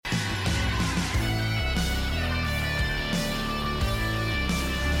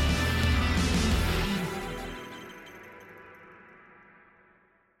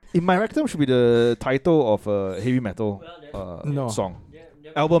In My Rectum should be the title of a heavy metal No. song.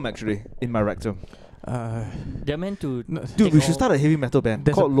 Album actually, In My Rectum. They're meant to. No, Dude, we should start a heavy metal band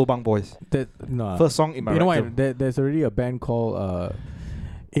There's called Lobang Boys. no. First song In My You know Rectum. what? There's already a band called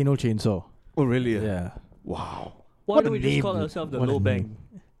Anal Chainsaw. Oh really? Yeah. Wow. Why What don't a we just name. call ourselves the What a low bang? name.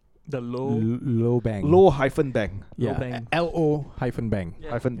 The low. Low bang. Low hyphen bang. Yeah. bang. LO-bang. Yeah.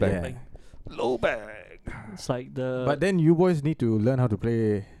 Hyphen bang. Yeah. Low bang. It's like the. But then you boys need to learn how to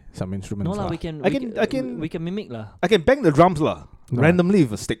play some instruments. no lah, lah. we can. I can- We can mimic lah. I can bang the drums lah. No. Randomly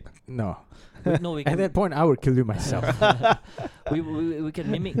with a stick. No. No, we At can. that point, I would kill you myself. we can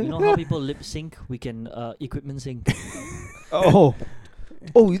mimic. You know how people lip sync? We can equipment sync. Oh.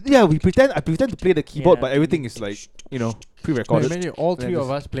 Oh yeah, I pretend to play the keyboard, Yeah. but everything is like, No, pre-recorded. imagine all Then three of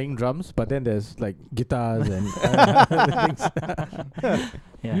just- us playing drums, but then there's like guitars and other things.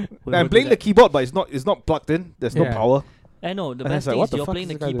 Yeah. I'm playing the keyboard, but it's not plugged in. There's no Yeah. power. I know the And best it's like, thing what is the you're fuck playing is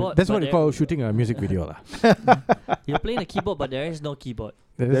the this guy doing? keyboard. That's but what you there- call shooting a music video, lah. You're playing the keyboard, but there is no keyboard.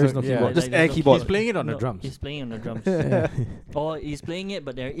 There is no yeah. keyboard. Just Like, air there's no keyboard. He's playing it on the No, drums. He's playing on the drums. Yeah. Or he's playing it,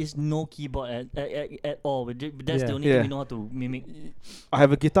 but there is no keyboard at all. That's the Yeah. only Yeah. thing we know how to mimic. I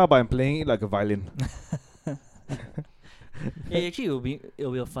have a guitar, but I'm playing it like a violin. Actually,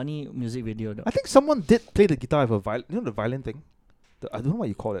 it'll be a funny music video though. I think someone did play the guitar with a violin. You know the violin thing? I don't know what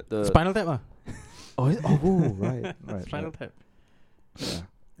you call it. The Spinal Tap, ah. right. Spinal Tap. Yeah.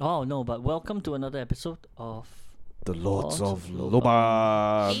 Oh no! But welcome to another episode of The Lords Lords of of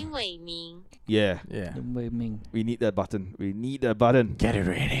Lobang. 林伟明， Yeah, Yeah. the Wei Ming. we need that button. We need that button. Get it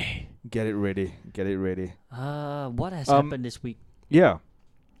ready. Get it ready. Get it ready. What has Um, happened this week, Yeah.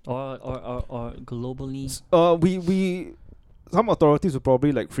 or globally? We some authorities were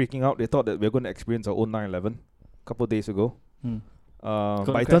probably like freaking out. They thought that we were going to experience our own 9/11 a couple of days ago. Hmm.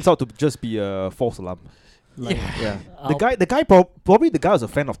 But it turns out to just be a false alarm. Like, Yeah. I'll- The guy probably the guy was a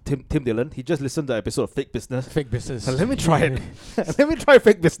fan of Tim Dillon. He just listened to the episode of Fake Business. Fake business. Let me try it. Let me try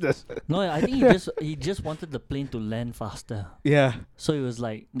Fake Business. No, I think he just wanted the plane to land faster. Yeah. So he was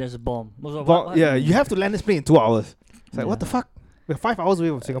like, "There's a bomb." I was like, But what? yeah, you have to land this plane in 2 hours. It's like, Yeah. what the fuck? We're 5 hours away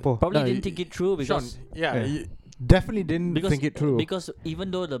from Singapore. Probably No, didn't think it through Sean, because yeah, Yeah. you definitely didn't because think it through. because even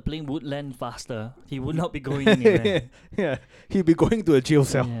though the plane would land faster, he would not be going anywhere. Yeah. He'd be going to a jail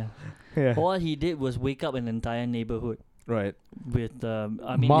cell. Yeah. Yeah. All he did was wake up an entire neighborhood Right. with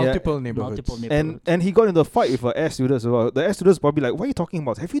multiple neighborhoods. multiple neighborhoods. And he got into a fight with an air stewardess as well. The air stewardess probably like, what are you talking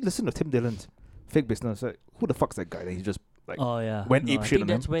about? Have you listened to Tim Dillon's Fake Business? Like, who the fuck's that guy? Then he just like Oh yeah, went no, ape I shit think on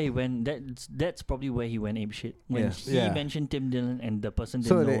that's him. where he went. That's probably where he went ape shit when Yeah. he Yeah. mentioned Tim Dillon and the person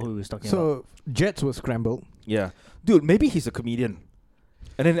So didn't know they- who he was talking about. So jets were scrambled. Yeah. Dude, maybe he's a comedian.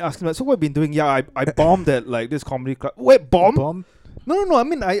 And then they asked him like, so what have you been doing? Yeah, I bombed at like this comedy club. Wait, bomb? No. I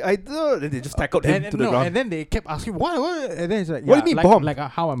mean, I then they just tackled him to the ground. And then they kept asking what? And then it's like, What do yeah, you mean like, bomb? Like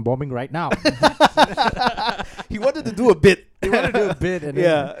how I'm bombing right now. He wanted to do a bit. They wanted to do a bit, and then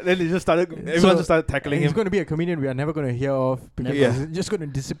Yeah. Then they just started. Everyone just started tackling he's him. going to be a comedian we are never going to hear of because Never. he's just going to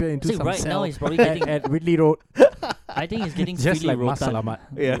disappear into See, some right cell now he's probably getting. at Whitley Road. I think he's getting Just freely like Mas rotan. Salamat.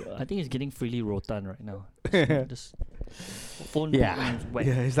 Yeah. I think he's getting freely rotan right now. Just phone. Yeah. Wet.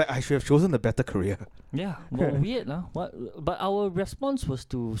 Yeah, he's like, I should have chosen a better career. Yeah, well, weird, lah. What? But our response was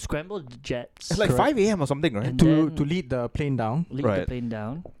to scramble the jets, It's like Correct. 5 a.m. or something, right? And to then to lead the plane down, lead the Right. plane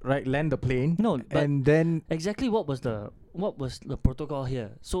down. right? Land the plane. No, but And then exactly what was the protocol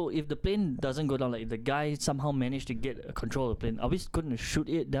here? So if the plane doesn't go down, like if the guy somehow managed to get control of the plane, are we going to shoot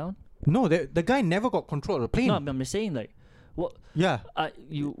it down? no, the guy never got control of the plane. No, I'm just saying like, what? Yeah.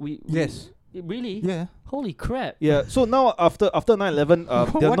 We Yes. really? Yeah. Holy crap! Yeah. So now after 9/11,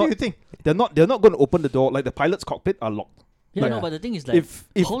 they're what do you not think? they're not going to open the door. Like the pilot's cockpit are locked. Yeah, Like, no, but the thing is like, if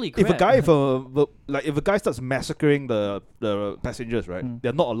holy if a crap. guy if a guy starts massacring the passengers, right? Mm.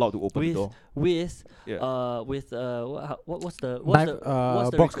 They're not allowed to open the with door. with Yeah. what's the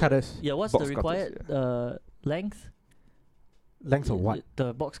Box cutters. yeah what's Box the cutters, required length? Length of what?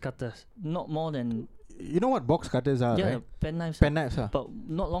 The box cutters, not more than You know what box cutters are, yeah right? pen knives. Pen knives are. But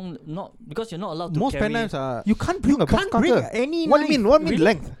not long, not because you're not allowed to Most carry. pen knives are. You can't bring a box Can't bring cutter. any What do knife. you mean? What do you mean Really?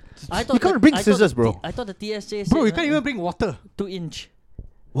 length? I thought You can't the- bring I thought scissors, the bro. I thought the TSA said Bro, you can't even bring water. 2-inch.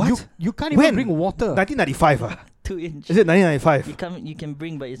 What? You can't When? even bring water. 1995. 2-inch. Is it 1995? You can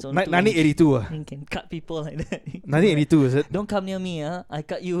bring, but it's on 1982. 2-inch. You can cut people like that. 1982 is it? Don't come near me, I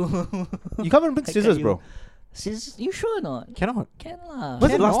cut you. You can't even bring I cut scissors, you. bro. Scissors? You sure or not? Cannot. Can lah.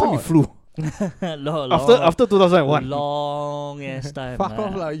 When's the last time you Cannot. flew? long, After 2001. long ass time. Fuck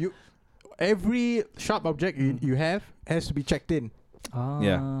off lah. You. Every sharp object you have has to be checked in.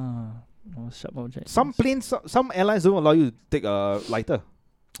 Yeah. Oh, sharp objects. Some planes, some airlines don't allow you to take a lighter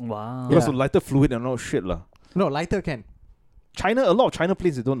Wow. because Yeah. of lighter fluid and all shit lah. No, lighter can. China, a lot of China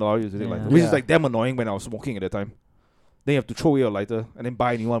planes, they don't allow you to take Yeah. lighter, which is Yeah. like damn annoying when I was smoking at the time. Then you have to throw away your lighter and then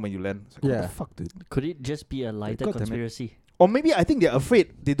buy a new one when you land. It's like, what Yeah. the fuck, dude? Could it just be a lighter God damn it. conspiracy? Or maybe I think they're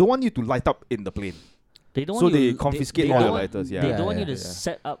afraid they don't want you to light up in the plane. They don't So want you they to- confiscate they all don't your want- lighters, yeah. They Yeah, don't want yeah, you to yeah.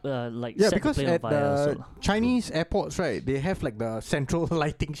 set up set Yeah, the because plane on at fire. the So. Chinese airports, right, they have like the central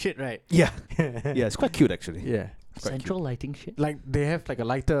lighting shit, right? Yeah. Yeah, it's quite cute actually. Yeah. It's quite Central lighting shit. Like they have like a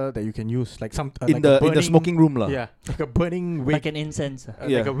lighter that you can use, like some In like the a burning, smoking room lah. Yeah, like a burning wick, Like an incense.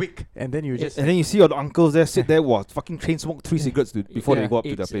 Yeah. like a wick, and then you just And then you see all the uncles there sit there, wow, fucking chain smoke 3 cigarettes, dude, before they Yeah. go up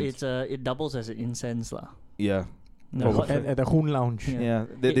to their planes. It doubles as an incense lah. Yeah. No, Oh, hot- at the Hoon Lounge. Yeah. Yeah.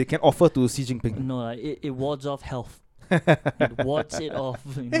 They, It- they can offer to Xi Jinping. no, it wards off health. It wards it off.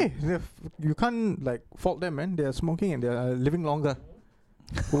 You know. Hey, you can't like fault them, man. They are smoking and they are living longer.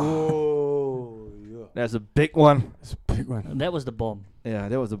 Oh, yeah. That's a big one. It's a big one. That was the bomb. Yeah,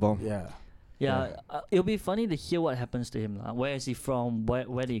 that was the bomb. Yeah. Yeah, it'll be funny to hear what happens to him. Where is he from? Where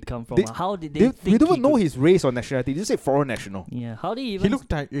did he come from? They- How did they They, think we he don't know could- his race or nationality. They just say foreign national. Yeah, how did he even?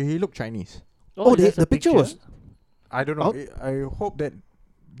 He looked Chinese. Oh, there's the a picture was- I don't know. Oh. I hope that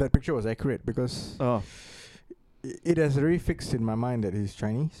picture was accurate because Oh. it has really fixed in my mind that he's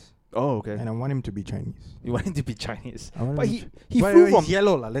Chinese, Oh, okay. and I want him to be Chinese. You want him to be Chinese. I want But him he to- he but flew he's from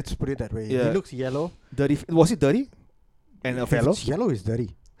yellow, lah. Let's put it that way. Yeah. He looks yellow. dirty. Was he dirty? And a If fellow? it's yellow is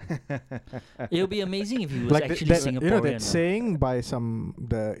dirty. It would be amazing if he was Like actually that, Singaporean. you know that lah. saying by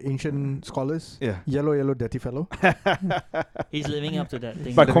the ancient scholars. Yeah. Yellow, yellow, dirty fellow. He's living up to that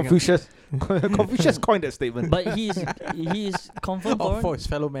thing. But lah. Confucius, Confucius coined that statement. But he's confirmed Oh, foreign. for his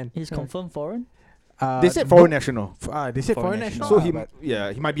fellow man. He's confirmed foreign. They said foreign national. They said Foreign foreign national. national. So he, but,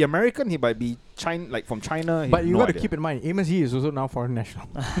 he might be American. He might be like from China. but you no got to idea. keep in mind, Amos Yee is also now foreign national.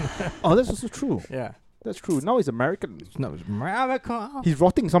 Oh, that's also true. Yeah. That's true. Now he's American. No, it's America. He's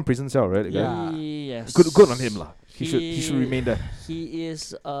rotting in some prison cell, right? the guy? Yeah. Yes. Good on him, lah. He should remain there. He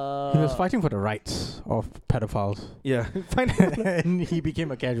is. He was fighting for the rights of pedophiles, Yeah. Fine. and he became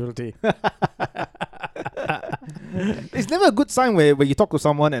a casualty. It's never a good sign where you talk to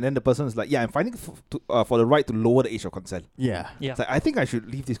someone and then the person is like, "Yeah, I'm fighting for the right to lower the age of consent." Yeah. Yeah. It's like, I think I should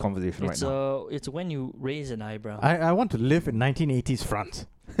leave this conversation It's right now. it's when you raise an eyebrow. I want to live in 1980s France.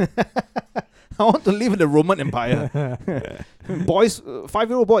 I want to live in the Roman Empire. Boys,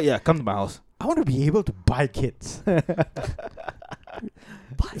 5-year-old boy, yeah, come to my house. I want to be able to buy kids.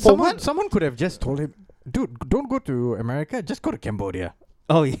 For Someone could have just told him, dude, don't go to America, just go to Cambodia.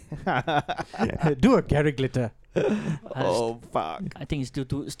 Oh, yeah. Do a Gary Glitter. Oh, fuck. I think it's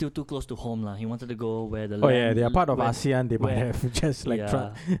still too close to home lah. He wanted to go where the Oh yeah, land they are part of where- ASEAN. They might where- have just like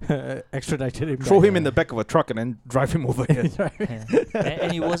yeah. extradited him. Throw back. him in the back of a truck and then drive him over here. Yeah.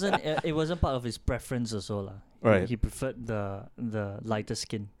 and it wasn't part of his preference also lah. Right. He preferred the lighter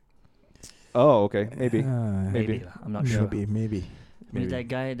skin. Oh, okay. Maybe. Maybe lah. I'm not sure. Maybe. I mean,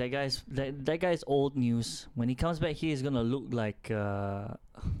 that guy's old news. When he comes back here, he's gonna look like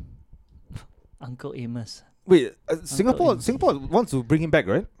Uncle Amos. Wait, Singapore Amos. Singapore wants to bring him back,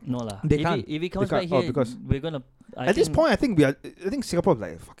 right? No lah. They if can't. If he comes They back can't. Oh, here, because we're gonna. At this point, I think Singapore is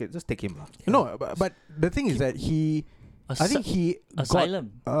like, fuck it, just take him. lah. No, but the thing is that I think he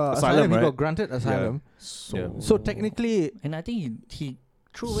asylum. got Asylum, He right? got granted asylum. So, Yeah. So technically, and I think he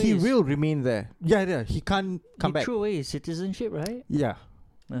threw away he his, will remain there. Yeah. He can't come he back. threw away his citizenship, right? Yeah.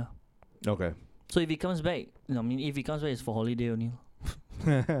 Yeah. Okay. So if he comes back, I mean, if he comes back, it's for holiday only.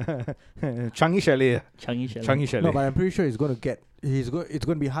 Changi Chalet. Changi Chalet. Changi Chalet. No, but I'm pretty sure he's going to get. It's going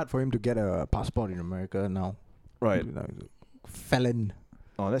to be hard for him to get a passport in America now. Right. You know, felon.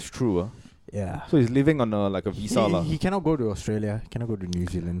 Oh, that's true. Yeah. So he's living on like a visa. lah. He cannot go to Australia. He cannot go to New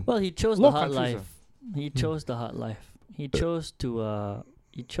Zealand. Well, he chose Lot the of hard countries, life. He chose the hard life. He chose to.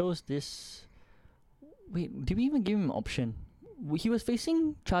 He chose this. Wait, did we even give him an option? He was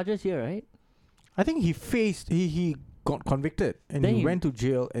facing charges here, right? I think he faced. He got convicted and Then he he- went to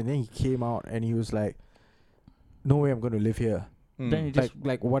jail and then he came out and he was like, "No way, I'm going to live here. Mm. Then he just.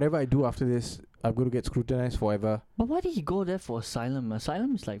 Like whatever I do after this, I'm going to get scrutinized forever." But why did he go there for asylum?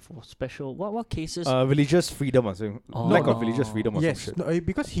 Asylum is like for special. What cases? religious freedom, I think. Lack of religious freedom or Yes, some shit. no,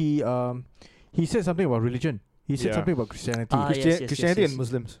 because he said something about religion. He said Yeah. something about Christianity. Ah, yes, Christianity yes. and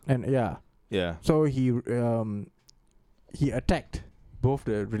Muslims. And yeah, Yeah. so he attacked both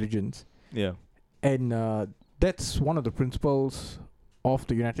the religions, Yeah. and that's one of the principles of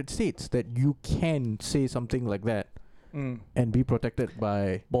the United States, that you can say something like that Mm. and be protected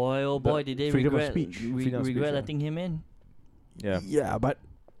by. Boy, oh boy, did they freedom of regret speech. Freedom of speech, regret yeah. letting him in? Yeah. Yeah, but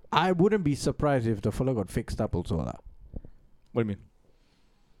I wouldn't be surprised if the fellow got fixed up also lah. What do you mean?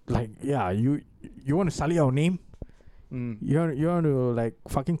 Like, yeah, you want to sully our name? Mm. You want to like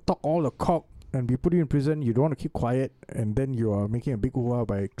fucking talk all the cock and we put you in prison, you don't want to keep quiet, and then you are making a big hoo-ha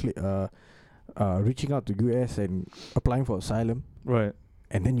by reaching out to US and applying for asylum, Right.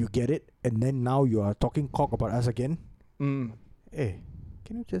 and then you get it, and then now you are talking cock about us again. Hey,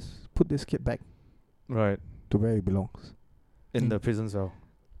 can you just put this kid back Right. to where he belongs? In the prison cell.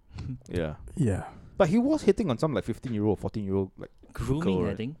 Yeah. Yeah. But he was hitting on some like 15-year-old, 14-year-old, like Grooming, girl, I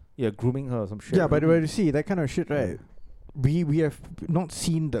right? think. Yeah, grooming her or some shit. Yeah, but you see that kind of shit, right? We have not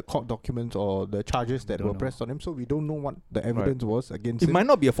seen the court documents or the charges that Don't were know. pressed on him, so we don't know what the evidence was against It him. might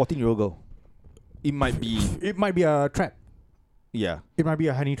not be a 14-year-old girl. It might be. It might be a trap. Yeah. It might be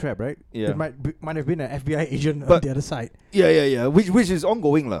a honey trap, right? Yeah. It might have been an FBI agent on But- the other side. Yeah. Which is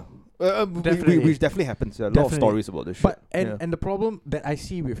ongoing lah. Definitely. Which definitely happens. There are a lot of Definitely. stories about this shit. But yeah. and the problem that I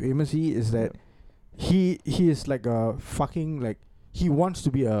see with Amos Yee is that he is like a fucking like he wants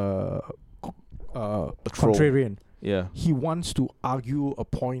to be a troll. contrarian. Yeah. He wants to argue a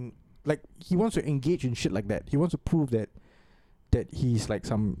point, like he wants to engage in shit like that. He wants to prove that he's like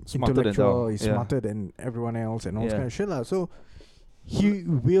some Smarter than intellectual, thou. he's Yeah. smarter than everyone else and all this Yeah. kind of shit lah. So he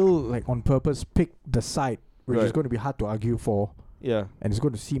will like on purpose pick the side which is Right. going to be hard to argue for, Yeah. and it's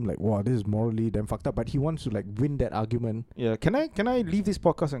going to seem like wow, this is morally damn fucked up. But he wants to like win that argument. Yeah. Can I leave this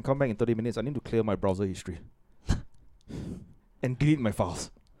podcast and come back in 30 minutes? I need to clear my browser history. And delete my files.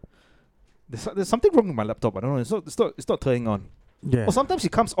 There's something wrong with my laptop. I don't know. It's not turning on. Yeah. Or sometimes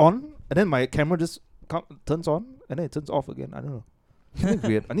it comes on and then my camera just turns on and then it turns off again. I don't know. Something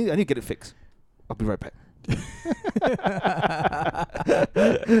weird. I need to get it fixed. I'll be right back.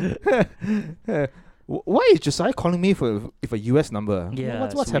 Why is Josiah calling me for a US number? Yeah,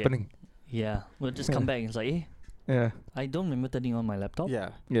 What's it's weird. happening? Yeah. We'll just come back and it's like, eh, Yeah. I don't remember turning on my laptop. Yeah.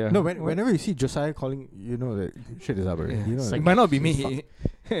 Yeah. No, whenever you see Josiah calling, you know that shit is up already. Yeah. You know It's that It might not be shit is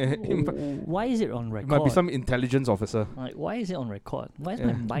me. fucked. Why is it on It record? might be some intelligence officer. Like, why is it on record? Why is Yeah.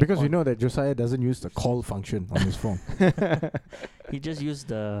 my mic Because on? you know that Josiah doesn't use the call function on his phone. He just used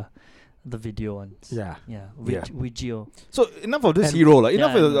the video ones. Yeah. Yeah. Yeah. Vigio. So enough of this And- hero. Like,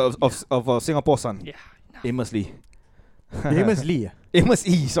 enough Yeah, of Singapore son. Yeah. Amos Lee. Amos Lee. Amos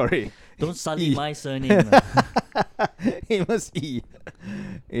E, sorry. Don't sully E. my surname. Amos E.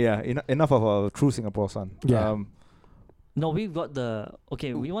 Yeah, enough of a true Singapore son. Yeah. No, we've got the...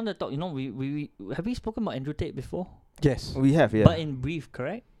 Okay, we want to talk... You know, we have we spoken about Andrew Tate before? Yes. We have, yeah. But in brief,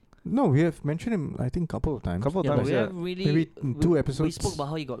 correct? No, we have mentioned him, I think, a couple of times. Couple of Yeah, but times, we yeah. have really... Maybe in two We episodes. spoke about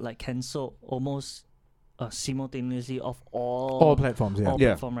how he got like cancelled almost simultaneously off all... all platforms, yeah. all Yeah.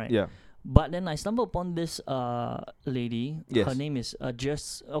 platform, right? Yeah. But then I stumbled upon this lady. Yes. Her name is her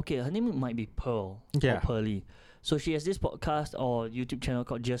name might be Pearl Yeah. or Pearly. So she has this podcast or YouTube channel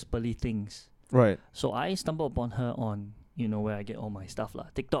called Just Pearly Things. Right. So I stumbled upon her on, you know, where I get all my stuff lah,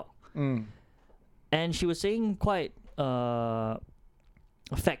 TikTok. And she was saying quite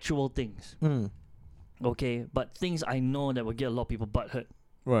factual things. Okay, but things I know that will get a lot of people butthurt.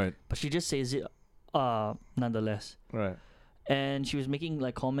 Right. But she just says it nonetheless. Right. And she was making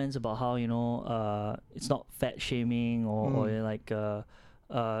like comments about how, you know, it's not fat shaming or like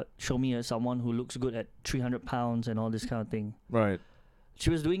show me as someone who looks good at 300 pounds and all this kind of thing. Right. She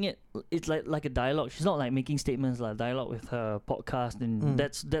was doing it. It's like a dialogue. She's not like making statements, like dialogue with her podcast, and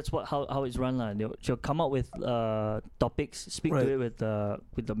that's what how it's run like. She'll come up with topics, speak to it with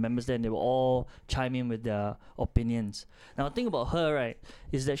the members there, and they will all chime in with their opinions. Now the thing about her, right,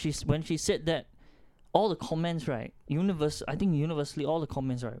 is that when she said that, all the comments, right, universally all the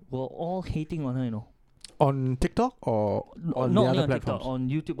comments, right, were all hating on her, you know. On TikTok or on Not the only other on TikTok, platforms? on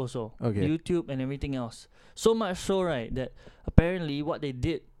YouTube also. Okay. YouTube and everything else. So much so, right, that apparently what they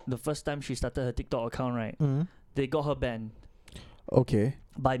did the first time she started her TikTok account, right, they got her banned Okay.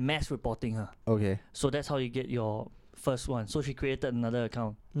 by mass reporting her. Okay. So that's how you get your first one. So she created another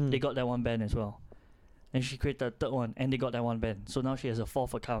account. They got that one banned as well. And she created a third one, and they got that one banned. So now she has a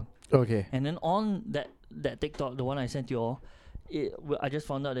fourth account. Okay. And then on that TikTok, the one I sent you all, I just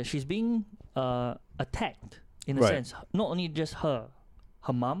found out that she's being attacked in a Right. sense. Not only just her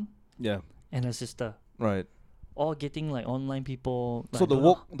mom Yeah. and her sister, Right. all getting like online people. So like, the don't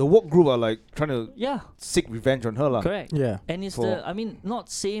know- woke group are like trying to Yeah, seek revenge on her lah. correct. Yeah. And it's For- I mean, not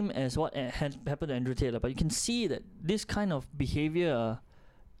same as what happened to Andrew Tate, but you can see that this kind of behavior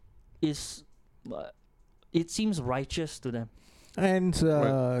is, it seems righteous to them. And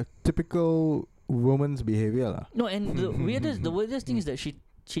typical woman's behavior lah. No, and the weirdest thing is that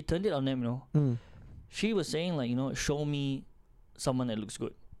she turned it on them, you know. She was saying like, you know, show me someone that looks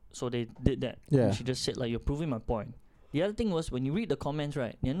good. So they did that. Yeah. And she just said like, you're proving my point. The other thing was when you read the comments,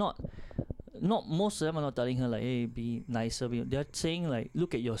 right, they're not most of them are not telling her like, hey, be nicer. They're saying like,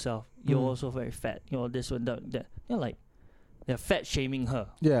 look at yourself. You're also very fat. You're this and that. You're like, They're fat shaming her.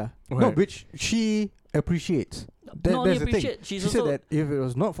 Yeah. No, Right. which she appreciates. Not only That's the thing. appreciate, she's She said also that if it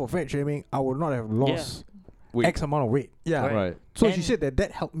was not for fat shaming, I would not have lost Wait. X amount of weight. Yeah. Right. Right. So she And- said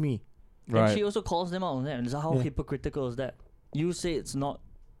that helped me. and Right. she also calls them out on that. And so how Yeah. hypocritical is that? You say it's not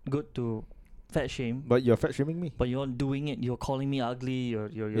good to fat shame, But you're fat shaming me. but you're doing it. You're calling me ugly.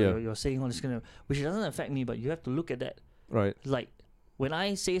 You're saying all this kind of, which doesn't affect me. But you have to look at that. Right. Like when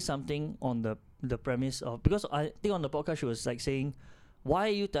I say something on the premise of, because I think on the podcast she was like saying, why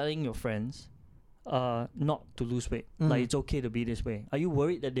are you telling your friends not to lose weight? Like it's okay to be this way. Are you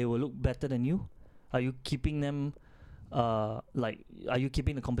worried that they will look better than you? Are you keeping them like, are you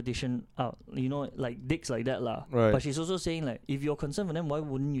keeping the competition out? You know, like dicks like that lah. Right. But she's also saying like, if you're concerned for them, why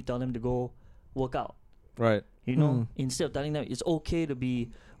wouldn't you tell them to go work out? Right. You know, instead of telling them it's okay to be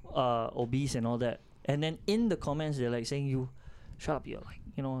obese and all that. And then in the comments they're like saying, you shut up, you're like,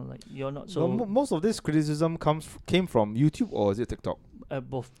 you know, like you're not so Most of this criticism came from YouTube, or is it TikTok?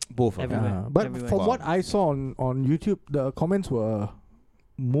 both. Both. Okay. Everywhere. But Everywhere. from Wow. what I saw on YouTube, the comments were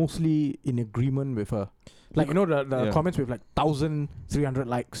mostly in agreement with her. Like, you know, the Yeah. comments with like 1,300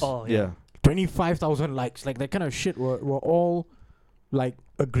 likes, Oh Yeah. yeah. 25,000 likes, like that kind of shit were all like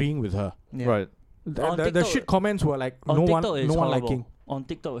agreeing with her. Yeah. Right. On The TikTok- shit comments were like On no TikTok one it's horrible. liking. On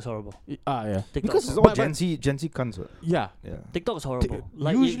TikTok it's horrible. Yeah. TikTok Because is it's horrible. all Gen Z cunts. Right? Yeah. Yeah. TikTok is horrible.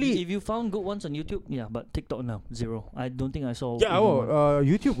 Like usually- if you found good ones on YouTube, yeah, but TikTok no, zero. I don't think I saw. Yeah, even one.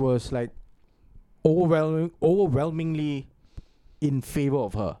 YouTube was like overwhelmingly in favor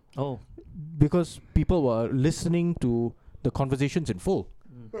of her Oh. because people were listening to the conversations in full,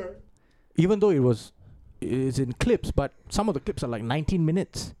 Mm. even though it's in clips, but some of the clips are like 19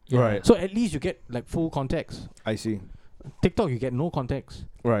 minutes. Yeah. Right. So at least you get like full context. I see. TikTok, you get no context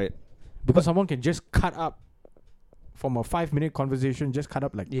Right. because someone can just cut up from a 5-minute conversation, just cut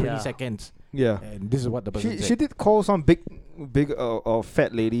up like 20 Yeah. seconds, Yeah. and this is what the person She said. did call some big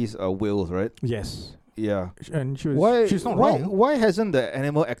fat ladies whales, right? Yes, Yeah. and she was. Why? She's not why, wrong. Why hasn't the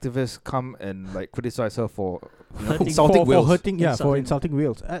animal activist come and like criticize her for Hurting- insulting for whales? hurting, for Insulting. insulting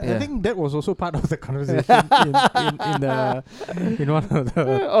whales. I Yeah. think that was also part of the conversation in one of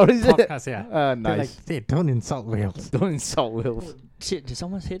the Or is it? podcasts. Yeah, They're Nice. like, hey, don't insult whales. Don't insult whales. Shit, did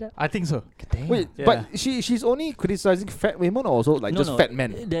someone say that? I think so. Damn. Wait, Yeah. but she's only criticizing fat women, or also like No, just no, fat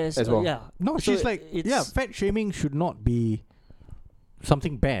men There's as well? yeah. No, So she's like, it's- fat shaming should not be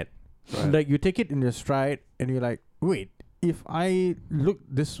something bad. Right. Like you take it in your stride, and you're like, wait, if I look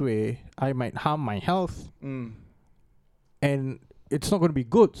this way, I might harm my health, Mm. and it's not going to be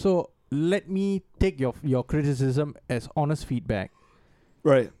good. So let me take your criticism as honest feedback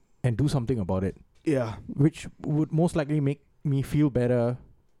Right. and do something about it, Yeah. which would most likely make me feel better.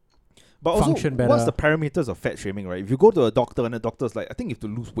 But also, Function what's the better. parameters of fat shaming, right? If you go to a doctor and the doctor's like, I think you have to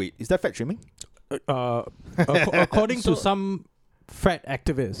lose weight, is that fat shaming? According to So- some fat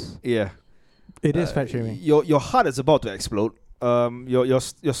activists, Yeah. it is fat shaming. Your heart is about to explode.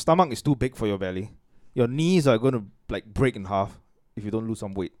 Your stomach is too big for your belly. Your knees are going to like break in half if you don't lose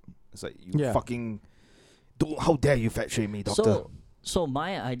some weight. It's like you Yeah. fucking. How dare you fat shame me, doctor? So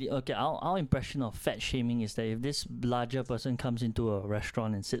my idea, okay, our impression of fat shaming is that if this larger person comes into a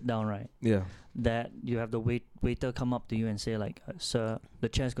restaurant and sit down, right, Yeah. that you have the waiter come up to you and say like, sir, the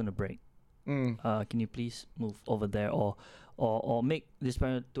chair's gonna break. Mm. Can you please move over there, or make this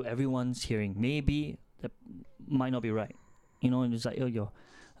parent to everyone's hearing? Maybe that might not be right. You know, and it's like,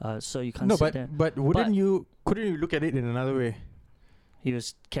 sir, you can't No, sit there. but couldn't you look at it in another way? He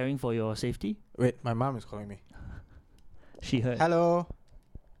was caring for your safety. Wait, my mom is calling me. She heard. Hello.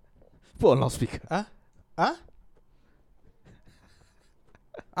 Put on loudspeaker. Huh?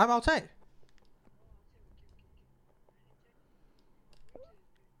 I'm outside.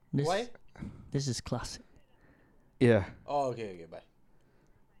 This, Why? This is classic. Yeah. Oh, okay, bye.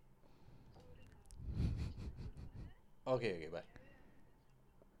 Okay, bye.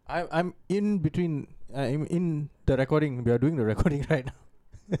 I'm in between. I'm in the recording. We are doing the recording right now.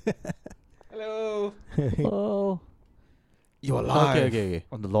 Hello. Oh. You're live. Okay.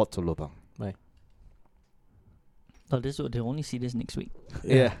 On the Lord to Lobang. Oh, they only see this next week.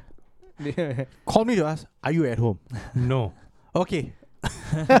 Yeah. Call me to ask, are you at home? No. Okay.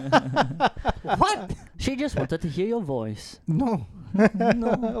 What? She just wanted to hear your voice. No.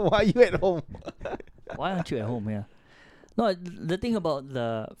 No. Why are you at home? Why aren't you at home? Yeah. No, the thing about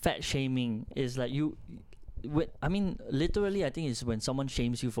the fat shaming is like literally, I think it's when someone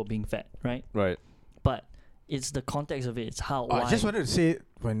shames you for being fat, right? Right. But it's the context of it. It's how. I why. just wanted to say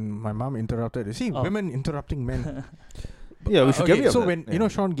when my mom interrupted. You see, Oh. women interrupting men. Yeah, we should get rid of So that. when Yeah. you know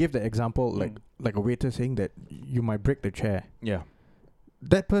Sean gave the example, Mm. like a waiter saying that you might break the chair. Yeah.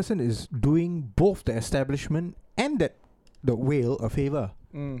 That person is doing both the establishment and that the whale a favor.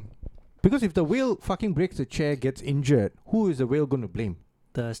 Mm. Because if the whale fucking breaks the chair, gets injured, who is the whale going to blame?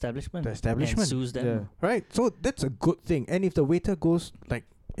 The establishment. The establishment. And sues them. Yeah. Right? So that's a good thing. And if the waiter goes, like,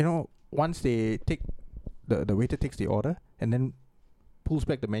 once they take, the waiter takes the order and then pulls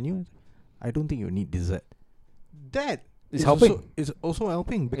back the menu, I don't think you need dessert. That It's is helping. also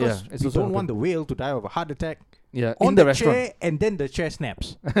helping because it's we also don't want the helping. whale to die of a heart attack Yeah, on in the the restaurant. chair, and then the chair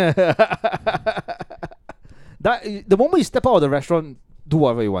snaps. That the moment you step out of the restaurant, do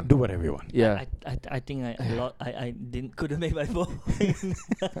whatever you want. Do whatever you want. Yeah. I think I couldn't make my point.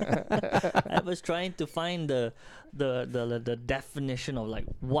 I was trying to find the definition of like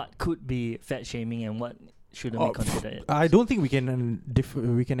what could be fat shaming and what shouldn't be considered. I don't think we can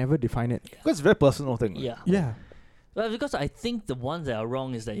we can ever define it. Because it's a very personal thing. Yeah. Yeah. Well, because I think the ones that are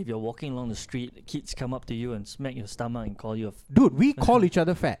wrong is that if you're walking along the street, kids come up to you and smack your stomach and call you a Dude, we call each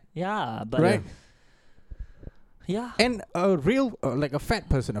other fat. yeah, but Right. yeah. And a real, like a fat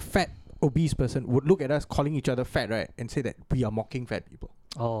person, a fat, obese person would look at us calling each other fat, right? And say that we are mocking fat people.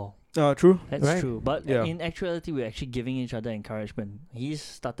 Oh, True. that's Right. true. But Yeah. in actuality, we're actually giving each other encouragement. He's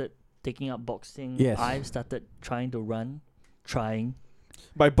started taking up boxing. Yes. I've started trying to run, trying.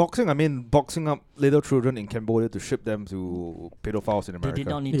 By boxing, I mean boxing up little children in Cambodia to ship them to pedophiles in America. They did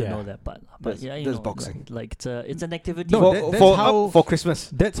not need to Yeah. know that, but That's- yeah, you that's know, boxing. Like it's an activity. No, for, that's for, how- for Christmas.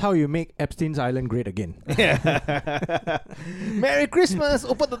 That's how you make Epstein's Island great again. Merry Christmas!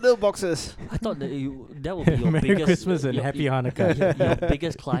 Open the little boxes. I thought that that would be your Merry biggest Christmas and Happy Hanukkah. your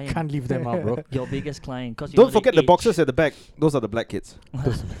biggest You client. can't leave them out, bro. Your biggest client. Cause Don't forget the boxes at the back. Those are the black kids.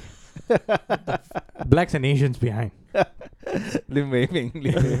 Blacks and Asians behind. Lim Wei Ming.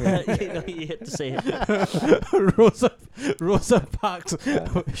 Lim Wei Ming. You know, you had to say it. Rosa Parks,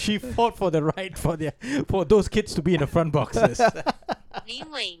 she fought for the right for those kids to be in the front boxes. Then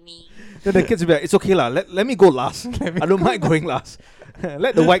the kids will be like, it's okay lah. Let me go last. I don't mind going last.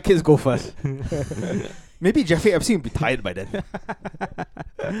 Let the white kids go first. Maybe Jeffrey Epstein will be tired by then.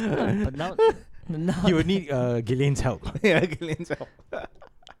 But now You would need Ghislaine's help. Yeah, Gillian's help.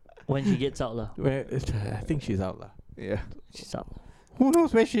 when she gets out lah, I think she's out lah. Yeah. she's out. Who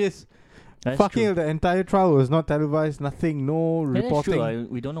knows where she is? That's Fucking true. the entire trial was not televised. Nothing. No And that's reporting. true.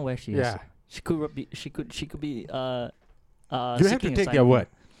 We don't know where she is. Yeah. She could be. She could be. You have to seeking take their asylum. word.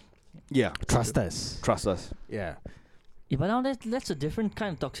 Yeah. Trust us. Trust us. Yeah. Yeah, but now that's a different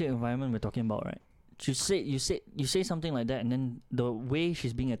kind of toxic environment we're talking about, right? You say something like that, and then the way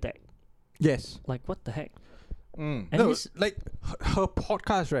she's being attacked, Yes. like what the heck? Mm. And No, this, like her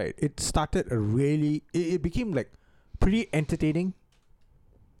podcast, right? It started it became like pretty entertaining,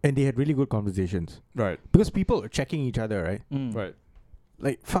 and they had really good conversations Right. because people are checking each other, right? Right.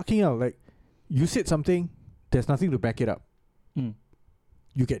 Like fucking hell, like you said something, there's nothing to back it up. Mm.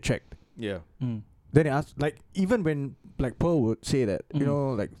 You get checked. Yeah. Mm. Then they ask, like, even when like Pearl would say that, you Mm. know,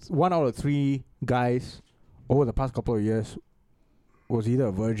 like 1 out of 3 guys over the past couple of years was either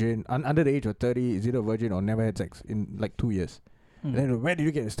a virgin, under the age of 30, is either a virgin or never had sex in like 2 years. Mm. And then where did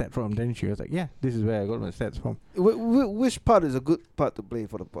you get the stat from? Then she was like, yeah, this is where I got my stats from. Which part is a good part to play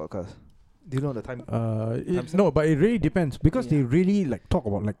for the podcast? Do you know the time? No, but it really depends because Yeah. they really like talk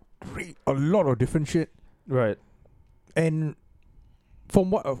about like a lot of different shit. Right. And from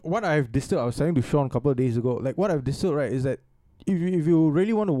what I've distilled, I was saying to Sean a couple of days ago, like what I've distilled, right, is that if you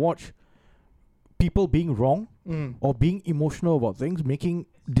really want to watch people being wrong Mm. or being emotional about things, making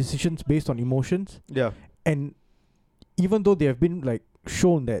decisions based on emotions, Yeah. and even though they have been like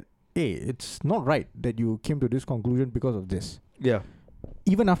shown that, hey, it's not right that you came to this conclusion because of this, Yeah.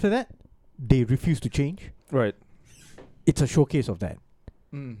 even after that, they refuse to change. Right. It's a showcase of that.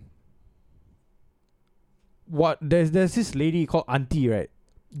 Mm. There's this lady called Auntie, right?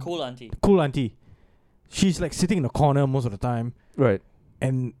 Cool auntie, Cool Auntie. She's like sitting in the corner most of the time, Right.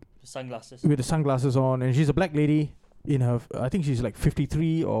 and sunglasses. with the sunglasses on, and she's a black lady in her, I think she's like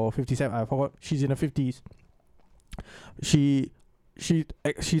 53 or 57, I forgot. She's in her 50s. She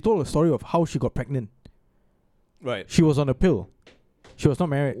told a story of how she got pregnant. Right. She was on a pill. She was not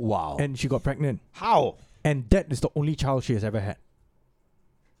married, Wow. and she got pregnant, how? and that is the only child she has ever had.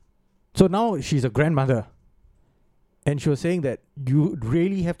 So now she's a grandmother, and she was saying that you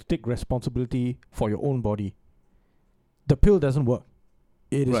really have to take responsibility for your own body. The pill doesn't work.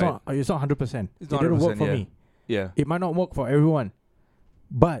 It is Right. not. It's not 100%. It's It not didn't work 100%, for yeah. me. Yeah. It might not work for everyone,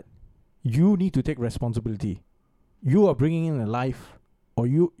 but you need to take responsibility. You are bringing in a life, or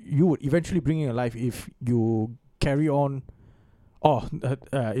you would eventually bring in a life if you carry on,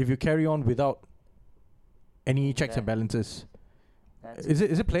 if you carry on without any checks and Yeah. balances. That's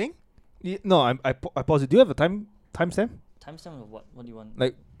Is it playing? No, I pause it. Do you have a timestamp? timestamp of what? What do you want?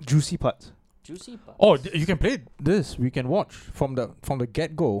 Like juicy parts. juicy part. Oh, you can play this. We can watch from the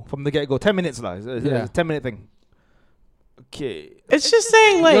get go. From the get go, 10 minutes lah. It's a 10-minute thing. Okay. It's just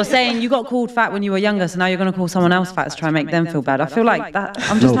saying, like... You're saying you got called fat when you were younger, so now you're going to call someone else fat to try and make them feel bad. I feel like that...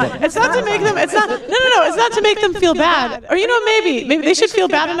 I'm just like... It's not to make them... It's not... No. It's not to make them feel bad. Or, you know, maybe they should feel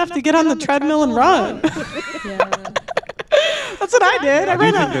bad enough to get on the treadmill and run. That's what I did. I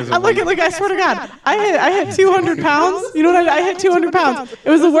ran look, I swear to God, I hit 200 pounds. You know what I hit 200 pounds. It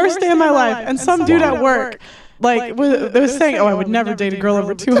was the worst day of my life. And some dude at work, like, they was saying, "Oh, I would never date a girl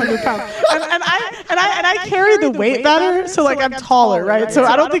over 200 pounds." And I carry the weight better, so like I'm taller, right? So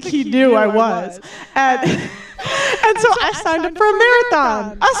I don't think he knew I was. And so I signed up for a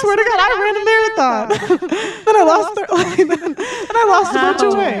marathon. I swear to God, I ran a marathon. Then I lost, a bunch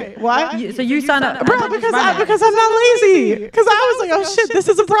of weight. Why? So you signed up, bro? Because I'm not lazy. Because I was like, oh shit, this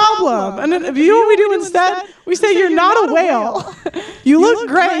is a problem. And then you know what we do instead? We say you're not a whale. You look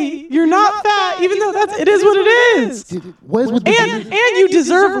great. You're not fat, even though it is what it is. And you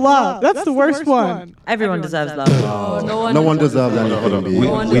deserve love. That's the worst one. Everyone deserves love. No one deserves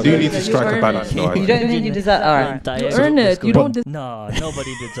anything. We do need to strike a balance, though. You don't think you deserve... All right. You earn it. You don't... No,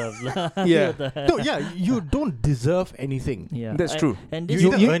 nobody deserves love. Yeah. No, you don't deserve anything. Yeah. That's true. And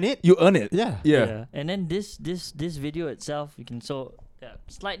You this either earn it. You earn it. Yeah. And then this video itself, you can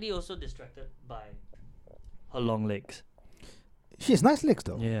slightly also distracted by her long legs. She has nice legs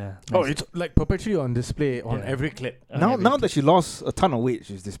though. Yeah. Oh, it's like perpetually on display on every clip. Now that she lost a ton of weight,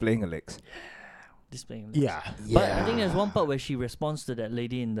 she's displaying her legs. Displaying legs. Yeah. But I think there's one part where she responds to that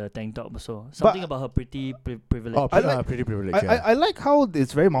lady in the tank top also. Something about her pretty privilege. Oh, pretty privilege. I like how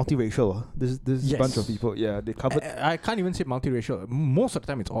it's very multiracial. This Yes. bunch of people. Yeah, they covered. I can't even say multiracial. Most of the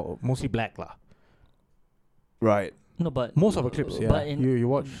time, it's mostly black lah. Right. No, but Most of the clips, yeah. but You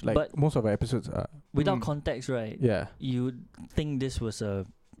watch like but most of the episodes. without context, right? Yeah. You would think this was a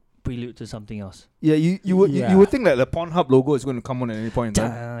prelude to something else. Yeah, you would think that the Pornhub logo is going to come on at any point in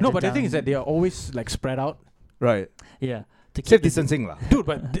time. No, but the thing is that they are always like spread out. Right. Yeah. To Safe keep distancing lah. Dude,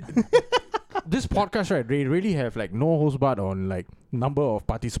 but this podcast, right, they really have like no host bar on like number of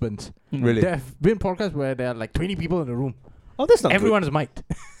participants. Really? There have been podcasts where there are like 20 people in the room. Oh, that's not Everyone is mic'd.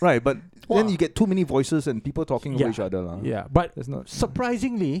 good. Right, but then you get too many voices and people talking over each other lah. Yeah, but That's not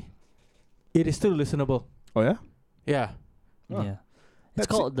surprisingly, it is still listenable. Oh yeah. Yeah. Yeah. That's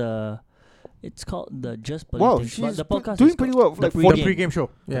It's called the Just Wow, Politics. but she's the podcast doing is pretty called well. The Like The Pregame. pre-game show.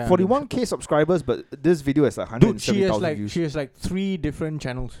 Yeah. 41k subscribers, but this video has like Dude, she 170,000 has views. she has like 3 different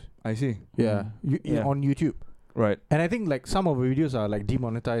channels. I see. Yeah. Yeah. On YouTube. Right. And I think like some of the videos are like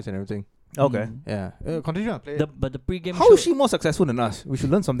demonetized and everything. Okay. Yeah. Continue. Play. But the pregame How show. is she more successful than us? We should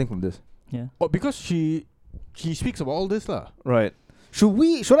learn something from this. Yeah. Oh, because she speaks about all this lah. Right.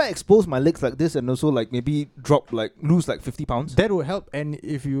 Should I expose my legs like this and also like maybe lose like 50 pounds? That will help. And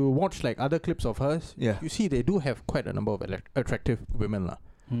if you watch like other clips of hers, Yeah. you see they do have quite a number of attractive women lah.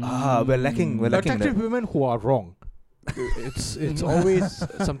 We're lacking Attractive that. women who are wrong. it's always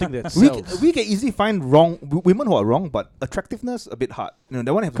something that sells. We can easily find wrong women who are wrong, but attractiveness a bit hard. You know,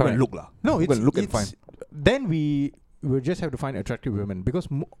 they want to have to go and Correct. look lah. No, Go it's and look and find. Then we will just have to find attractive women because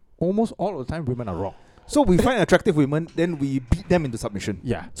almost all of the time women are wrong. So we find attractive women, then we beat them into submission.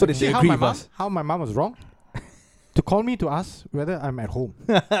 Yeah. So they See agree with us. how my mom was wrong? To call me to ask whether I'm at home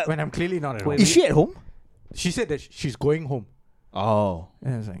when I'm clearly not at home. Is she at home? She said that she's going home. Oh.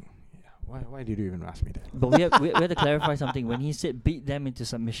 And I was like, why did you even ask me that? But we have to clarify something. When he said beat them into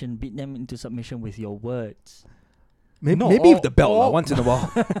submission with your words. Maybe with the belt lah, once in a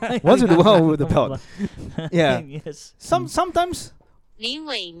while. Once in a while with the belt. Yeah. Yes. Sometimes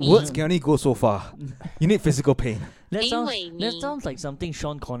words can only go so far. You need physical pain. That sounds like something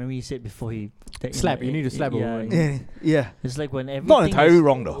Sean Connery said before he Slap. You need to slap a woman. Yeah. It's like when everything Not entirely is-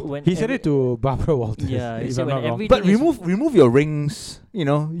 wong though. when He said every- it to Barbara Walters. Yeah, he if said I'm when not wrong. everything But is- remove your rings, you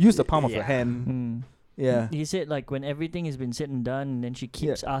know, use the palm of your hand. Mm. Yeah. He said like when everything has been said and done, and then she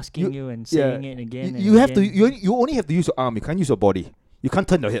keeps asking You- you and yeah. saying it again. You have to you only have to use your arm, you can't use your body. You can't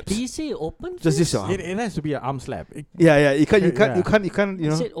turn your hips. Did he say open? Just use fist? your arm. It has to be an arm slap. Yeah, you can't He you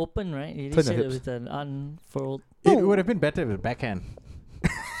know. said open, right? He Turn said your it hips. with an unfurled. It would have been better with a backhand.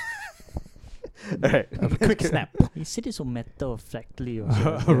 Alright. A quick snap. He said it so matter of factly.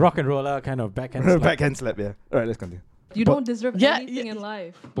 Rock and roller kind of backhand slap. Backhand slap, yeah. Alright, let's continue. You But- don't deserve Yeah, anything yeah. in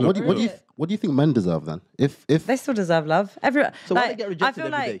life. But what do you think men deserve then? If They still deserve love. Everyone. So why like, they get I rejected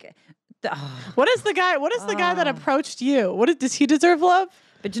feel every like. What is the guy that approached you? Does he deserve love?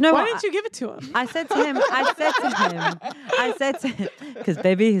 But do you know Why what? didn't you give it to him? I said to him, because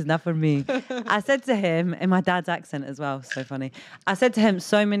baby, he's not for me. I said to him in my dad's accent as well, so funny. I said to him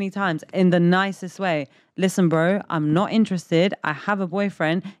so many times in the nicest way, listen, bro, I'm not interested. I have a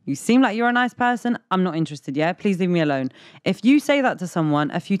boyfriend. You seem like you're a nice person. I'm not interested, yeah? Please leave me alone. If you say that to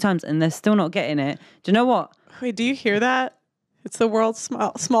someone a few times and they're still not getting it, do you know what? Wait, do you hear that? It's the world's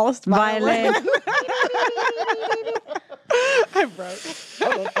smallest violin. Violin. I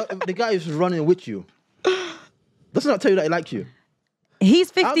broke. The guy who's running with you. Does not tell you that he likes you.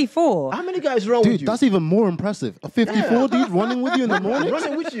 He's 54. How many guys run with Dude, you? that's even more impressive. A 54 dude running with you in the morning?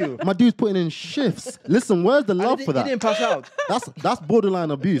 running with you. My dude's putting in shifts. Listen, where's the love for He didn't that? pass out. That's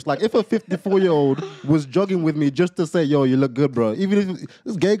borderline abuse. Like if a 54-year-old was jogging with me just to say, yo, you look good, bro. Even if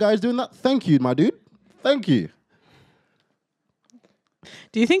this gay guy's doing that, thank you, my dude. Thank you.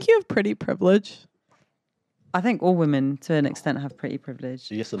 Do you think you have pretty privilege? I think all women, to an extent, have pretty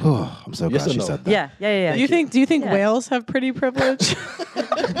privilege. Yes or no? I'm so Yes glad or she no? said that. Yeah. Do you think Yeah. whales have pretty privilege?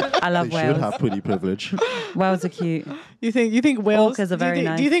 I love They should whales. have pretty privilege. Whales are cute. you think whales Orcas are very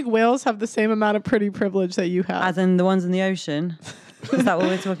Do you think whales have the same amount of pretty privilege that you have? As in the ones in the ocean. Is that what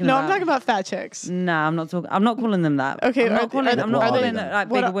we're talking no, about? I'm talking about fat chicks. Nah, I'm not talking. I'm not calling them that. Okay, I'm are not they- calling. are they- I'm not what are calling they it then? like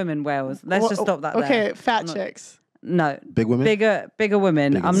What bigger are- women whales. Let's just stop that. Okay, there. fat I'm not- chicks. No, Big women? bigger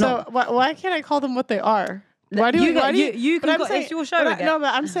women. Bigger I'm women. not. So why can't I call them what they are? Why do You you? got- Why do you? you but can I'm go- saying, it's your show but again. no,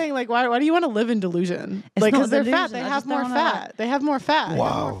 but I'm saying like why do you want to live in delusion? It's Like not because they're fat, delusion, they I have just don't more wanna, fat. like- They have more fat. They have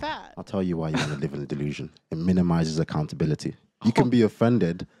Wow. more fat. I'll tell you why you want to live in a delusion. It minimizes accountability. You can be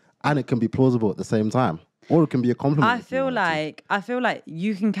offended and it can be plausible at the same time. Or it can be a compliment. I if you feel want like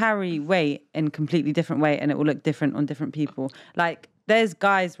you can carry weight in completely different way, and it will look different on different people. Like there's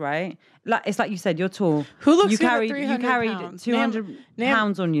guys, right? Like it's like you said, you're tall. Who looks you good at carried 300 you carried pounds? 200 Name-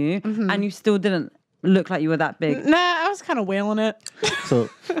 pounds on you, Mm-hmm. and you still didn't look like you were that big. Nah, I was kind of wailing it. to. So,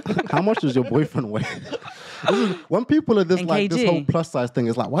 how much does your boyfriend weigh? When people are this In like this kg? whole plus size thing,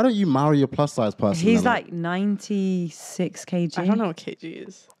 it's like, why don't you marry a plus size person? He's then? like 96 kg. I don't know what kg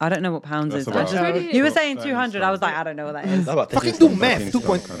is. I don't know what pounds That's is. about- I just, you were saying About 200. I was like, I don't know what that is. How about Fucking 13 do stone? math.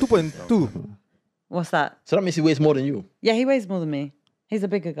 2.2. What's that? So that means he weighs more than you. Yeah, he weighs more than me. He's a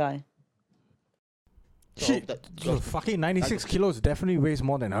bigger guy. Shit, so fucking 96 kilos definitely weighs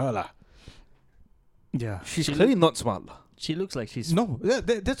more than her lah. Yeah. She's clearly not smart. lah. She looks like she's. No,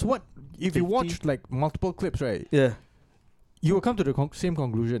 that's what. If you 50. watch like multiple clips, right, Yeah. you will come to the same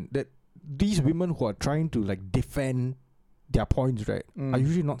conclusion that these women who are trying to like defend their points, right, are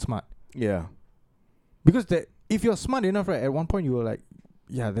usually not smart. Yeah. Because if you're smart enough, right, at one point you were like,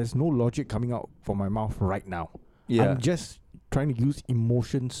 yeah, there's no logic coming out from my mouth right now. Yeah. I'm just trying to use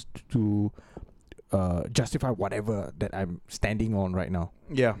emotions to justify whatever that I'm standing on right now.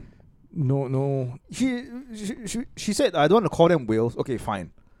 Yeah. No. She said, I don't want to call them whales. Okay,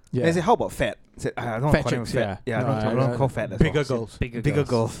 fine. Yeah. And I said, how about fat? I said, I don't want Fat to call them chicks, fat. yeah. Yeah, No, I don't want to call fat as bigger well. girls. Bigger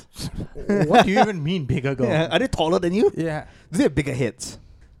girls. What do you even mean bigger girl? Yeah, are they taller than you? Yeah. Do they have bigger heads?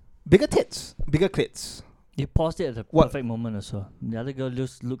 Bigger tits? Bigger clits? You paused it at the What? perfect moment or so. The other girl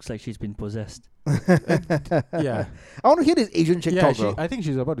looks like she's been possessed. Yeah. I want to hear this Asian chick Yeah, talk, bro. I think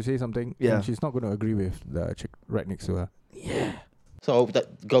she's about to say something. Yeah. And she's not going to agree with the chick right next to her. So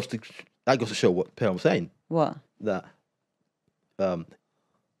that goes to show what Pam was saying. What? That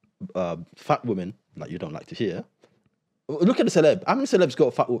fat women, like you don't like to hear. Look at the celeb. How many celebs got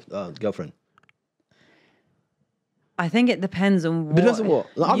a fat girlfriend? I think it depends on Depends on what?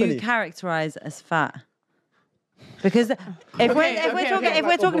 Like, how you many? characterize as fat. Because if Okay,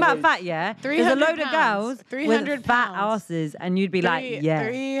 we're talking about fat, yeah, there's a 300 load of pounds, girls 300 with fat pounds. asses, and you'd be like, yeah.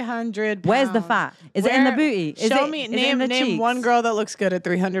 300 pounds. Where's the fat? Is it in the booty? Is Show it, me, is it in the name cheeks? one girl that looks good at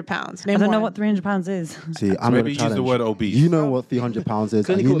 300 pounds. I Name don't know one. what 300 pounds is. See, I'm maybe gonna use the challenge. word obese. You know what 300 pounds is,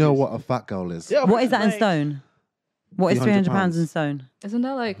 and you Clinical know obese. what a fat girl is. Yeah, What is that in Like- stone? What is 300 300 pounds in pounds. stone? Isn't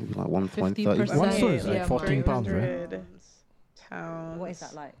that like Like 120, 50%? 30. One stone is like Yeah, 14 pounds, right? 300 pounds. What is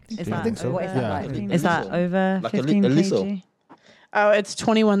that like? I Is that, think so. What is that Yeah. like? Is that over Like a 15 liso. kg? Oh, it's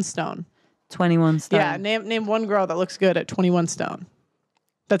 21 stone. 21 stone. Yeah, name one girl that looks good at 21 stone.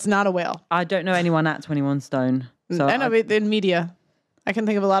 That's not a whale. I don't know anyone at 21 stone. So I know, but in media. I can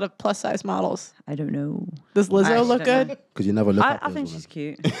think of a lot of plus size models. I don't know. Does I Lizzo actually look don't know. good? Because you never look I at those think women. she's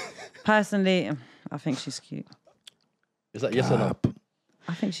cute. Personally, I think she's cute. Is that yes or no?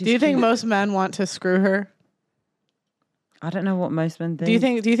 I think she's Do you think cute. most men want to screw her? I don't know what most men think.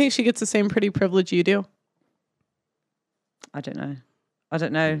 Do you think she gets the same pretty privilege you do? I don't know. I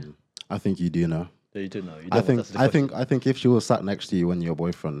don't know. I think you do know. Yeah, you do know. You I don't- think that's the I question. think I think if she was sat next to you when your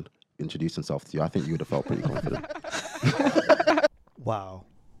boyfriend introduced himself to you, I think you would have felt pretty confident. Wow.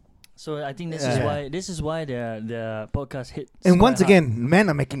 So I think this Yeah. is why the podcast hits. And quite once hard. again, men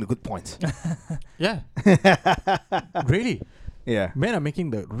are making the good points. Yeah. Really. Yeah. Men are making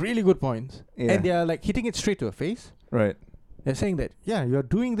the really good points. Yeah. And they are like hitting it straight to her face. Right. They're saying that, yeah, you're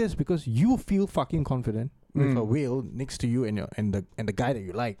doing this because you feel fucking confident with a whale next to you and the guy that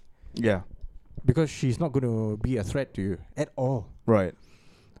you like. Yeah. Because she's not going to be a threat to you at all. Right.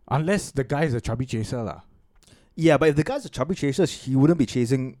 Unless the guy is a chubby chaser lah. Yeah, but if the guy's a chubby chaser, he wouldn't be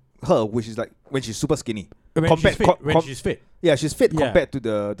chasing her, which is like when she's super skinny. When Compared- she's fit. com- when com- she's fit. Yeah, she's fit Yeah. compared to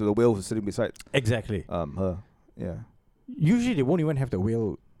the whale who's sitting beside Exactly. her. Yeah. Usually they won't even have the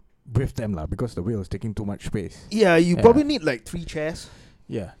whale with them lah because the whale is taking too much space. Yeah, you Yeah. probably need like 3 chairs.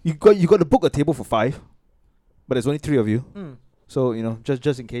 Yeah. You got to book a table for 5, but there's only 3 of you. So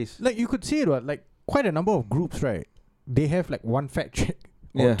just in case. Like you could see it, what, like quite a number of groups, right? They have like one fat chick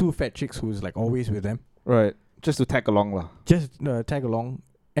or Yeah. 2 fat chicks who's like always with them. Right. Just to tag along lah. Just tag along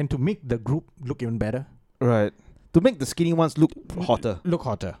and to make the group look even better. Right. To make the skinny ones look hotter. Look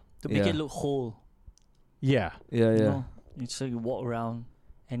hotter. to make Yeah. it look whole. Yeah. Yeah, You yeah. know? It's like you walk around,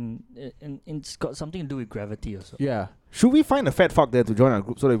 and it's got something to do with gravity also. Yeah. Should we find a fat fuck there to join our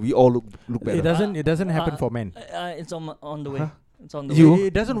group so that we all look better? It doesn't happen for men. It's on the way. Huh? It's on the You- way.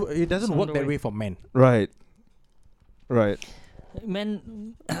 It doesn't It's on work the that way. way for men. Right. Right.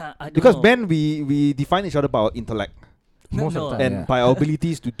 Men, I don't Because know. men, we define each other by our intellect Most No. of the time. and by our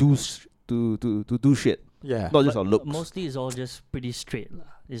abilities to do to do shit, yeah. not just But our looks. Mostly it's all just pretty straight lah.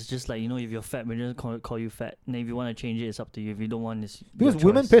 It's just like, if you're fat, we're just call you fat. And if you want to change it, it's up to you. If you don't want, it's your Because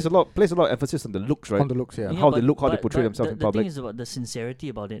women choice. place a lot of emphasis on the looks, right? On the looks, yeah. how they but- look, how they but- portray but themselves in the public. thing is about the sincerity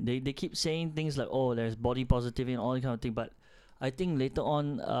about it. They keep saying things like, oh, there's body positivity and all that kind of thing. But I think later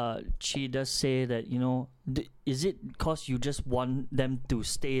on, she does say that, is it because you just want them to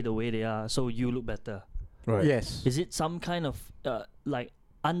stay the way they are so you look better? Right. Yes. Is it some kind of like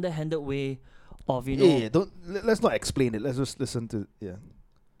underhanded way of, Yeah, let's not explain it. Let's just listen to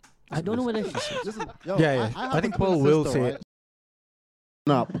I don't know whether she's... Yeah. I think Paul will say it.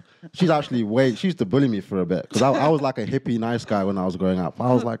 Up. She used to bully me for a bit because I was like a hippie nice guy when I was growing up.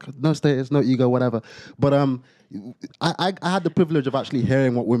 I was like, no status, no ego, whatever. But I had the privilege of actually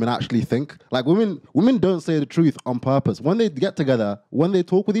hearing what women actually think. Like women don't say the truth on purpose. When they get together, when they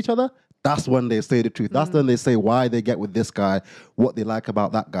talk with each other, that's when they say the truth. That's when they say why they get with this guy, what they like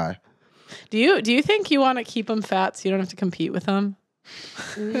about that guy. Do you think you want to keep them fat so you don't have to compete with them?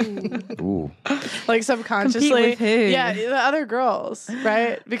 Ooh. Like subconsciously? Compete with who? Yeah, the other girls,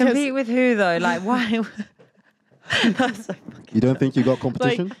 right? Because Compete with who though? Like why? That's so You don't think you got like,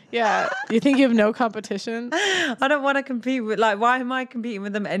 competition? yeah, you think you have no competition? I don't want to compete with. Like, why am I competing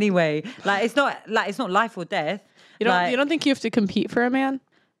with them anyway? Like, it's not life or death. You don't think you have to compete for a man?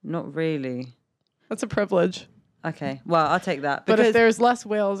 Not really. That's a privilege. Okay, well, I'll take that. But if Because there's less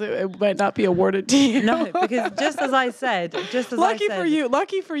whales, it might not be awarded to you. no, because just as I said, Lucky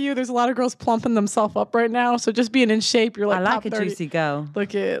for you, there's a lot of girls plumping themselves up right now. So just being in shape, you're like I top like a 30. juicy girl.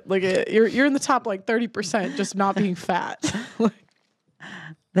 Look at you're in the top like 30%, just not being fat.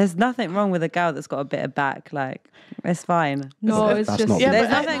 There's nothing wrong with a girl that's got a bit of back. Like, it's fine. No, it's That's just not There's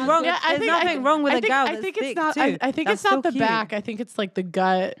but nothing wrong. There's nothing wrong with a girl I that's think thick it's not. too. I think That's it's not still the cute. back. I think it's like the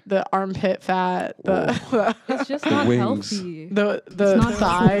gut, the armpit fat, the It's just not wings. healthy. the not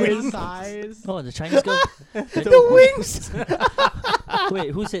thighs. Oh, the Chinese girl? The wings,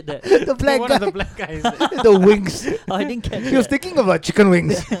 Wait, who said that? the black One guy, of the black guys. the wings. Oh, I didn't catch He was that. thinking of like chicken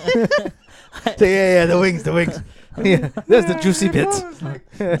wings. So yeah, the wings. Yeah, that's the juicy bits.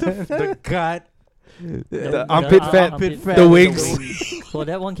 the gut. The armpit fat, armpit fat, the the wings. Well,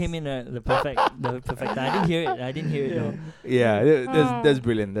 that one came in the perfect time. I didn't hear it though. Yeah, that's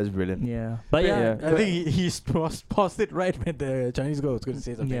brilliant. That's brilliant. Yeah, but yeah, Yeah. I think he's paused it right when the Chinese girl was going to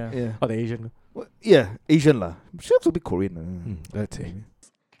say something. yeah. Yeah. Or the Asian girl. Well, yeah, Asian lah. She looks a bit Korean. That's it.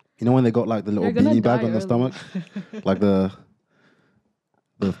 You know when they got like the little You're gonna beanie bag die on their early. stomach? Like the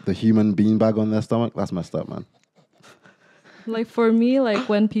human bean bag on their stomach? That's messed up, man. Like for me, like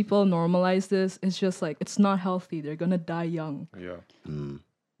when people normalize this, it's just like it's not healthy. They're gonna die young. Yeah.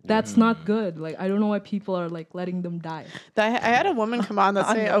 That's not good. Like I don't know why people are like letting them die. I had a woman come on that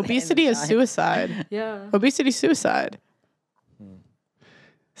I'm say not obesity letting is them die. suicide. Yeah. Obesity is suicide.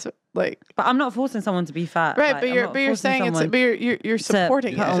 So like But I'm not forcing someone to be fat. right, Like, but I'm you're not saying forcing it's someone but you're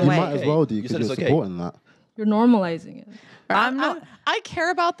supporting put it. on You weight. might as well do You because said you're it's okay. supporting that. You're normalizing it. I'm not. I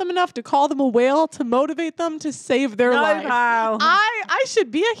care about them enough to call them a whale to motivate them to save their No, life. pal. I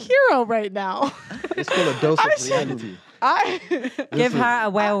should be a hero right now. It's called a dose I of should- reality. Give her a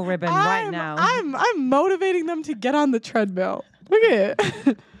whale ribbon right I'm- now. I'm motivating them to get on the treadmill. Look at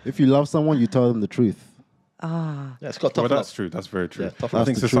it. If you love someone, you tell them the truth. Ah. Yeah, it's got Well, tough that's true. That's very true. Yeah, tough I love.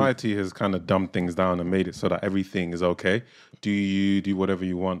 think That's the truth. society has kind of dumbed things down and made it so that everything is okay. Do you do whatever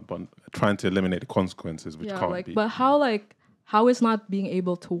you want, but trying to eliminate the consequences, which Yeah, can't like, be. but how is not being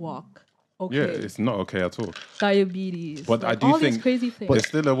able to walk okay? Yeah, it's not okay at all. Diabetes. But I like, do all think these crazy things. there's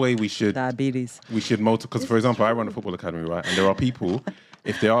still a way we should Diabetes. because for example, I run a football academy, right? And there are people,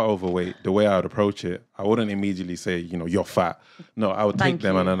 if they are overweight, the way I would approach it, I wouldn't immediately say, you're fat. No, I would Thank take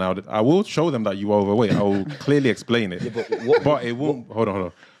them you. and then I will show them that you're overweight. I will clearly explain it. But it won't. Hold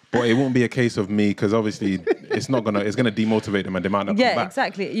on. But it won't be a case of me because obviously it's gonna demotivate them and they might not come Yeah, back.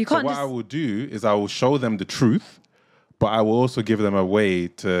 exactly. You can't So what just I will do is I will show them the truth, but I will also give them a way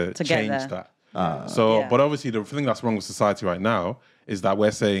to get change there. that. Yeah. But obviously the thing that's wrong with society right now is that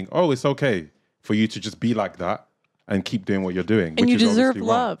we're saying, oh, it's okay for you to just be like that and keep doing what you're doing. And which you is deserve obviously wrong.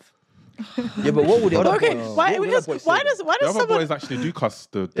 love. Yeah, but what would the other Okay, boys? why? what would Because the other boys why say? does The other someone boys actually do cuss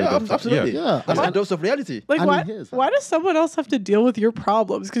the Yeah, absolutely. Yeah. That's a dose of reality. like And why? he hears that. Why does someone else have to deal with your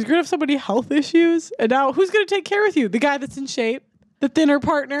problems? Because you're gonna have so many health issues, and now who's gonna take care of you? The guy that's in shape, the thinner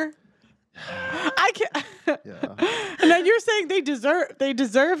partner. I can't. And then you're saying they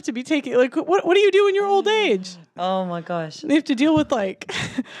deserve to be taken. Like, what do you do in your old age? Oh my gosh. They have to deal with like,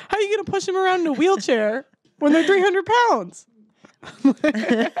 how are you gonna push them around in a wheelchair when they're 300 pounds?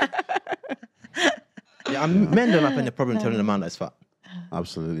 Yeah, and men don't have any problem telling a man that's fat.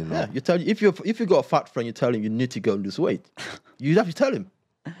 Absolutely Yeah, not. you tell if you got a fat friend, you tell him you need to go and lose weight. You have to tell him.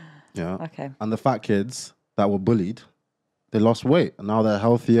 Yeah. Okay. And the fat kids that were bullied, they lost weight and now they're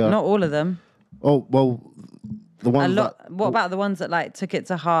healthier. Not all of them. Oh well, the A ones lot. that What about the ones that like took it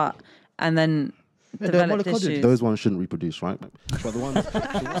to heart and then they're developed mollycoddled. issues? those ones shouldn't reproduce, right? But the ones,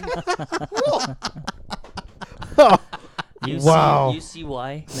 Wow. You see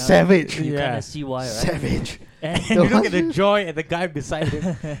why? Now Savage. You kind Yeah. of see why, right? Savage. And You look at the joy at the guy beside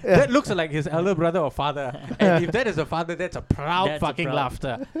him. That looks like his elder brother or father. And if that is a father, that's a proud That's a fucking proud-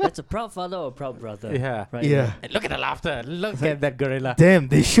 laughter. that's a proud father or proud brother. Yeah. Right. Yeah. And look at the laughter. Look at that gorilla. Damn,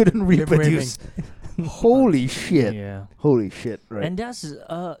 they shouldn't reproduce. Holy shit. Yeah. Holy shit. Right. And that's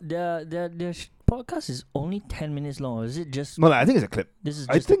the podcast is only 10 minutes long, or is it just? Well, I think it's a clip. This is.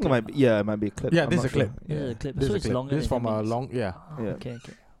 I Just a think it clip? might be. Yeah, it might be a clip. Yeah, I'm this is not a clip. sure. This is a clip. This So is it's a clip. longer This is than from 10 a minutes. long, yeah. Oh, Yeah. Okay.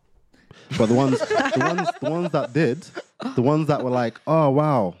 but the ones that did, the ones that were like, oh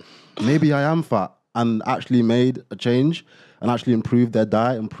wow, maybe I am fat, and actually made a change and actually improved their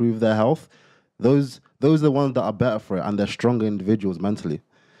diet, improved their health. Those are the ones that are better for it, and they're stronger individuals mentally.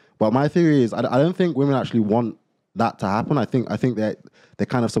 But my theory is, I don't think women actually want that to happen. I think they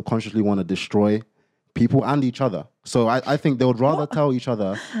kind of subconsciously want to destroy people and each other. So I think they would rather tell each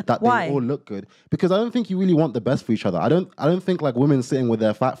other that Why? they all look good, because I don't think you really want the best for each other. I don't think like women sitting with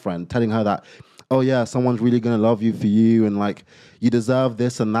their fat friend telling her that, oh yeah, someone's really gonna love you for you and like you deserve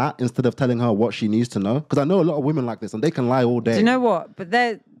this and that, instead of telling her what she needs to know. Because I know a lot of women like this and they can lie all day. Do you know what? But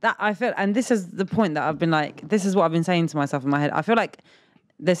that I feel, and this is the point that I've been like, this is what I've been saying to myself in my head. I feel like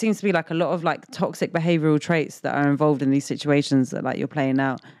there seems to be like a lot of like toxic behavioral traits that are involved in these situations that like you're playing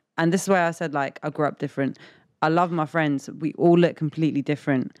out. And this is where I said like I grew up different. I love my friends. We all look completely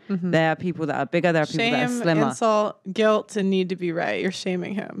different. There are people that are bigger. There are people that are Shame, slimmer. insult, guilt, and need to be right. You're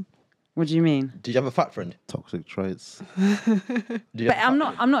shaming him. What do you mean? Did you have a fat friend? Toxic traits. Did you But have a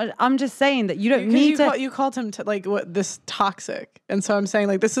fat I'm not. I'm just saying that you don't Because need to. you called him to like what this toxic, and so I'm saying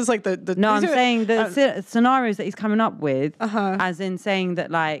like this is like the No, I'm these are- saying the scenarios that he's coming up with, as in saying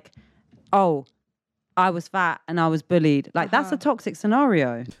that like, oh, I was fat and I was bullied. Like that's a toxic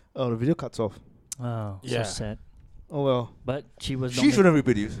scenario. Oh, the video cuts off. Oh, Yeah. so sad. Oh well. But she was. She shouldn't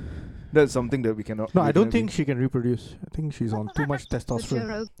reproduce. That's something that we cannot. No, we I don't cannot think she can reproduce. I think she's on too much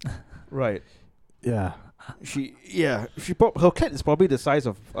testosterone. Right. Yeah. She her clit is probably the size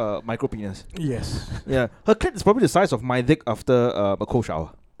of micro penis. Yes. Yeah, her clit is probably the size of my dick after a cold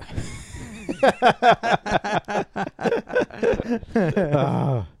shower.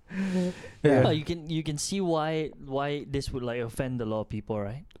 Yeah. Oh, you can see why this would like offend a lot of people,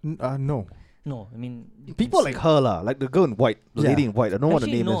 right? No. No, I mean you can People see- like her lah, like the girl in white, the Yeah. lady in white. I don't know what the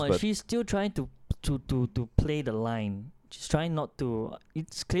Actually, name no, is, but she's still trying to play the line. She's trying not to.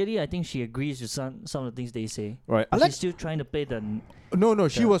 It's clearly, I think she agrees with some of the things they say. right. I But like. she's still trying to play the. No,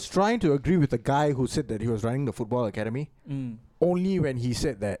 she Yeah. was trying to agree with the guy who said that he was running the football academy. Only when he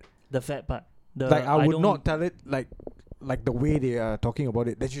said that. The fat part. The Like I would don't- not tell it like the way they are talking about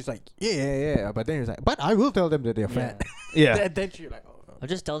it. Then she's like, yeah. But then he's like, but I will tell them that they're Yeah. fat. Yeah. then she like, oh. I'll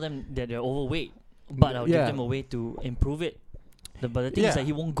just tell them that they're overweight, but I'll Yeah. give them a way to improve it. But the thing is Yeah. that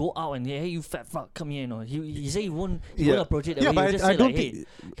he won't go out and hey, you fat fuck, come here. He say he won't Yeah. approach it that Yeah, way. but He'll just I say don't like, hey,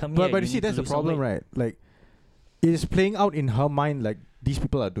 think. come here. But you need see, to that's the lose some problem, weight. right? Like, it is playing out in her mind like these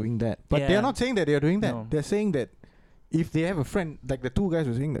people are doing that. But Yeah. they're not saying that they're doing that. No. They're saying that if they have a friend, like the two guys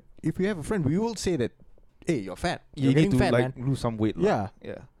were saying that, if you have a friend, we will say that, hey, you're fat. You You're need getting to fat, like man. lose some weight. lah. Yeah.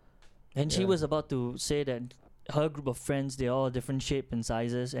 Yeah. And she Yeah. was about to say that her group of friends, they're all different shape and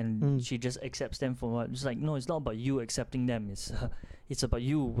sizes, and Mm. she just accepts them for what. It's like, no, it's not about you accepting them. It's about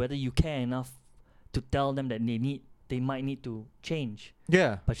you, whether you care enough to tell them that they might need to change.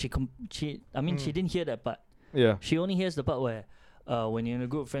 Yeah. But she didn't hear that part. Yeah. She only hears the part where, when you're in a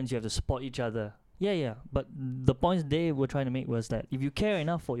group of friends, you have to support each other. Yeah. But the points they were trying to make was that if you care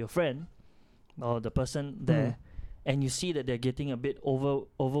enough for your friend or the person there, and you see that they're getting a bit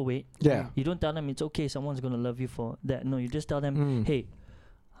overweight, Yeah. you don't tell them it's okay, someone's gonna love you for that. No, you just tell them, Mm. hey,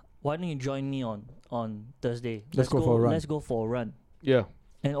 why don't you join me on Thursday? Let's go for a run. Let's go for a run. Yeah.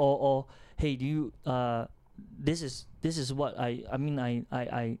 And or hey, do you this is what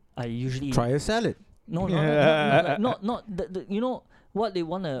I usually Try a salad. no not you know what they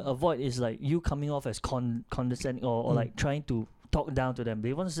want to avoid is like you coming off as condescending or like trying to talk down to them.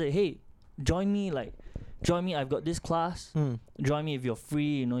 They want to say, hey, join me, I've got this class. Join me if you're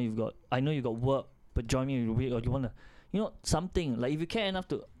free. I know you got work, but join me if you're weak, or you wanna, something like if you care enough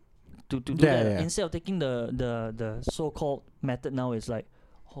to do Yeah, that yeah. instead of taking the so-called method now. It's like,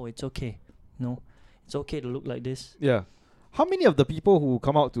 oh, it's okay. It's okay to look like this. Yeah. How many of the people who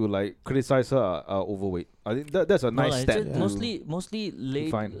come out to like criticize her are overweight? I think that's a No, nice like, stat. just to- mostly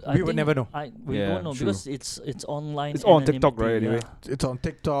late. find. We would never know. We Yeah, don't know true. because it's online. It's all on TikTok, anonymity, right, anyway? yeah. It's on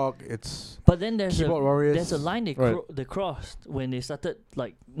TikTok. It's But then there's Keyboard warriors. there's a line Right. they crossed when they started,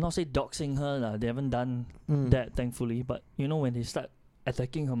 like, not say doxing her lah. They haven't done Mm. that, thankfully. But when they start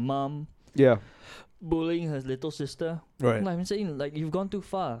attacking her mom, Yeah. bullying her little sister, Right. like I'm saying, like, you've gone too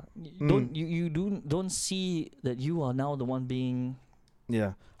far. Don't see that you are now the one being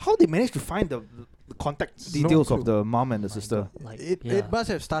Yeah. How they managed to find the contact details No of the mom and the sister? like It must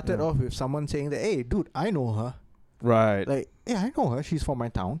have started Yeah. off with someone saying that, hey, dude, I know her. Right. Like, yeah, I know her. She's from my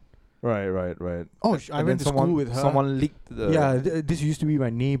town. Right. Oh, And I then went to school with her. Someone leaked the. Yeah, this used to be my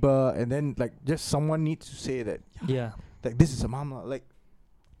neighbor. And then, like, just someone needs to say that, yeah. like, this is a mom. Like,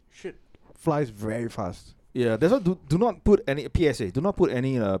 shit flies very fast. Yeah. That's why do not put any PSA. Do not put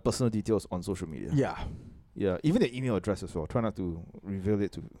any personal details on social media. Yeah. Yeah. Even the email address as well. Try not to reveal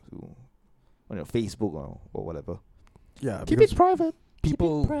it to on your Facebook or whatever. Yeah. Keep because it private.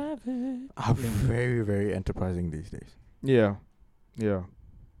 people private. are very, very enterprising these days. Yeah. Yeah.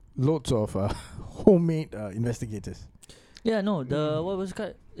 Loads of homemade investigators. Yeah, no, what was it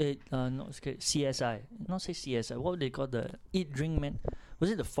called? CSI. Not say CSI. What would they call the Eat Drink Man?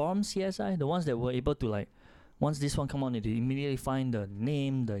 Was it the forum CSI? The ones that were able to, like, once this one come on, they immediately find the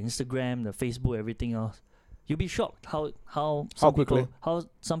name, the Instagram, the Facebook, everything else. You'll be shocked how some quickly? people, how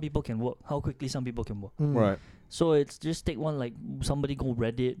some people can work, how quickly some people can work. Mm. Right. So it's just take one, like, somebody go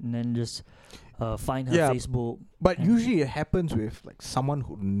Reddit and then just find her Yeah, Facebook. But and- usually it happens with like someone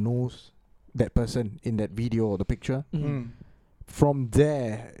who knows that person in that video or the picture. Mm. From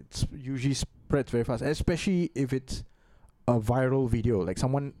there, it's usually spreads very fast, especially if it's a viral video, like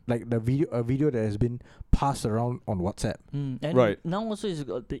someone like a video that has been passed around on WhatsApp. And Right. now also it's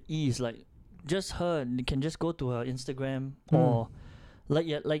got the ease, like just her, you can just go to her Instagram Mm. or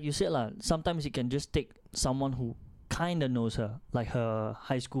like you said lah. Sometimes you can just take someone who kind of knows her, like her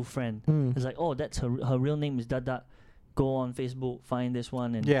high school friend. It's like, oh, that's her real name is that. Go on Facebook, find this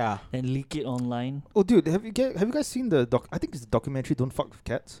one, and Yeah. leak it online. Oh, dude, have you guys seen the I think it's the documentary "Don't Fuck with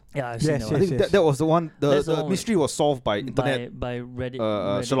Cats"? Yeah, I've Yes, seen I that think yes. that was the one. That's the The one mystery was solved by one. internet. by Reddit.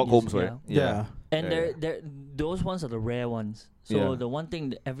 Sherlock Reddit Holmes, user, right? Yeah. And Yeah, they're those ones are the rare ones. So Yeah. the one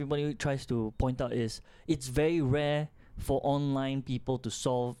thing that everybody tries to point out is it's very rare for online people to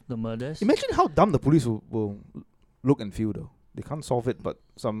solve the murders. Imagine how dumb the police will look and feel though. They can't solve it, but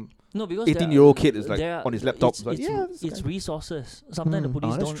some No, because 18-year-old kid is like there are- on his laptop. It's, Like, it's, yeah, this it's guy. resources. Sometimes the Mm.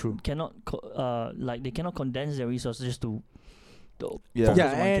 police that's true. cannot like they cannot condense their resources just to Yeah. focus Yeah,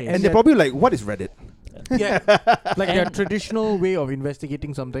 on one case. And they're probably like, "What is Reddit?" Yeah. Like the And- traditional way of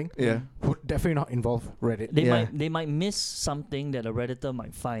investigating something Yeah. would definitely not involve Reddit. They might miss something that a redditor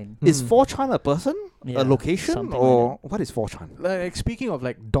might find. Is Mm. 4chan a person, Yeah, a location, something like or what is 4chan? Like speaking of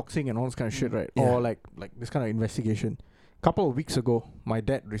like doxing and all this kind of shit, right? Yeah. Or like this kind of investigation. Couple of weeks ago, my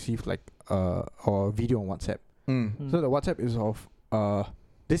dad received like a video on WhatsApp. Mm. So the WhatsApp is of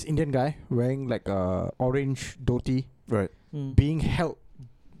this Indian guy wearing like a orange dhoti Right. Mm. being held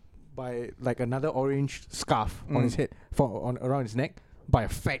by like another orange scarf on his Mm. head around his neck by a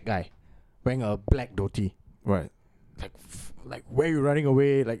fat guy wearing a black dhoti. Right. Like where you running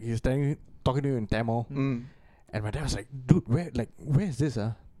away? Like he's talking to you in Tamil. Mm. And my dad was like, dude, where is this?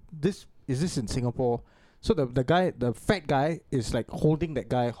 Is this in Singapore? So the guy, the fat guy, is like holding that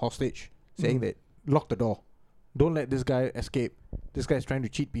guy hostage, saying that lock the door, don't let this guy escape. This guy is trying to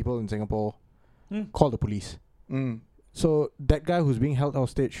cheat people in Singapore. Call the police. So that guy who's being held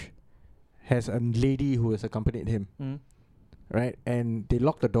hostage has a lady who has accompanied him, right? And they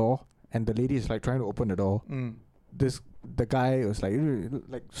lock the door, and the lady is like trying to open the door. The guy was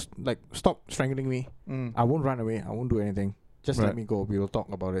like stop strangling me. I won't run away. I won't do anything. Just let me go. We will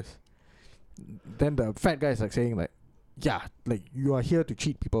talk about this. Then the fat guy is like saying like, yeah, like you are here to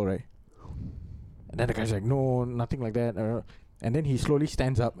cheat people, right? And then the guy's like, no, nothing like that. And then he slowly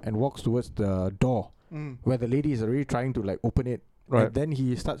stands up and walks towards the door where the lady is already trying to like open it. Right. And then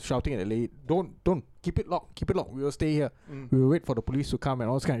he starts shouting at the lady, don't, keep it locked. We will stay here. We will wait for the police to come and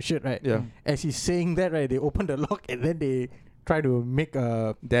all this kind of shit, right? Yeah. As he's saying that, right, they open the lock and then they try to make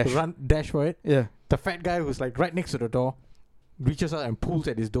a dash for it. Yeah. The fat guy who's like right next to the door reaches out and pulls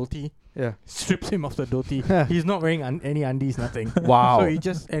at his dhoti. Yeah. Strips him of the dhoti. He's not wearing any undies, nothing. Wow. So he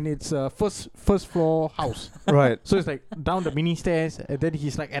just, and it's a first floor house. Right. So it's like down the mini stairs and then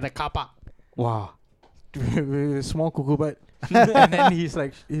he's like at a car park. Wow. Small cuckoo bird. And then he's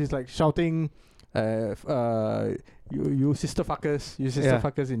like shouting, you sister fuckers,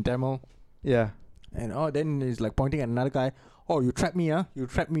 fuckers in Tamil. Yeah. And then he's like pointing at another guy. Oh, you trapped me, You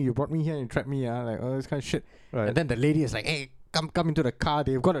trapped me. You brought me here and you trapped me, Like, this kind of shit. Right. And then the lady is like, hey, come into the car.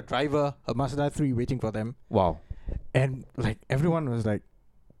 They've got a driver, a Mazda 3 waiting for them. Wow. And like everyone was like,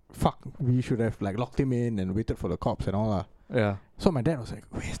 fuck, we should have like locked him in and waited for the cops and all. Yeah. So my dad was like,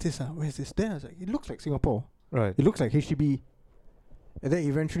 where's this? Then I was like, it looks like Singapore. Right. It looks like HDB. And then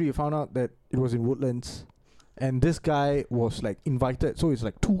eventually you found out that it was in Woodlands. And this guy was like invited. So it's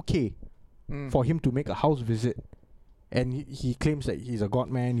like 2K for him to make a house visit. And he claims that he's a god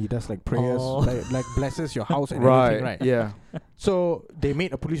man. He does like prayers, like blesses your house and everything, right? Yeah. So they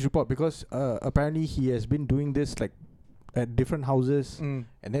made a police report because apparently he has been doing this like at different houses. And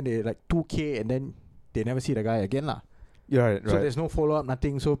then they like 2K and then they never see the guy again lah. Yeah, right. So there's no follow-up,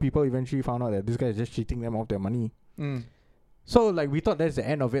 nothing. So people eventually found out that this guy is just cheating them of their money. So like we thought that's the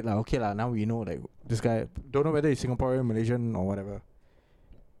end of it lah. Okay lah, now we know like this guy, don't know whether he's Singaporean, Malaysian or whatever.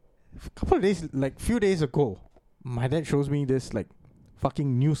 Few days ago, my dad shows me this like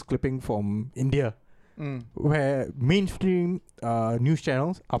fucking news clipping from India where mainstream news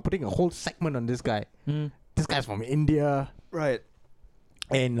channels are putting a whole segment on this guy. This guy's from India. Right.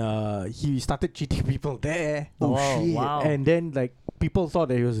 And he started cheating people there. Oh shit. Wow. And then like people thought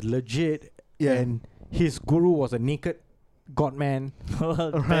that he was legit. Yeah. And his guru was a naked god man.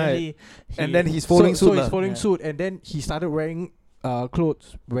 Right. And then he's following suit. So he's following suit. And then he started wearing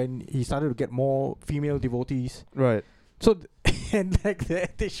clothes when he started to get more female devotees. Right. So and like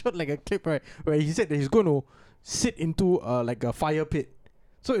they showed like a clip, right, where he said that he's going to sit into like a fire pit.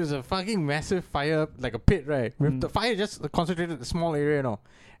 So it was a fucking massive fire, like a pit, right? With the fire just concentrated in a small area, you know.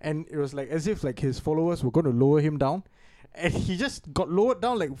 And it was like as if like his followers were going to lower him down. And he just got lowered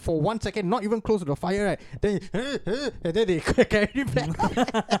down like for 1 second, not even close to the fire, right? Then and then they carried him back.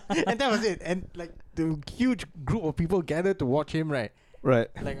 And that was it. And like the huge group of people gathered to watch him, right? Right.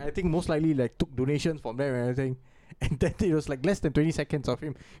 Like I think most likely like took donations from them and everything. And then it was like less than 20 seconds of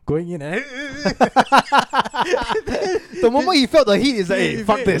him going in and the moment he felt the heat, is like, hey,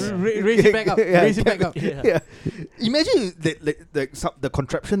 fuck this. Raise it back up. Raise it back up. Yeah. Imagine the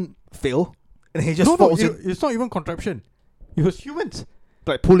contraption fail and he just falls in. It's not even contraption. It was humans.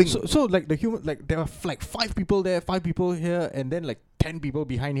 Like pulling. So like the human, like there were like 5 people there, 5 people here, and then like 10 people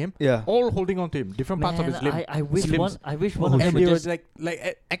behind him. Yeah. All holding on to him, different parts of his limb. I wish one of them and would they just were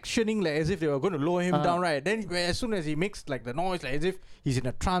like actioning like as if they were going to lower him down, right? Then as soon as he makes like the noise, like as if he's in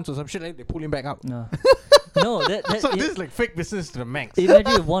a trance or some shit, like they pull him back out. No. No, so this is like fake business to the max.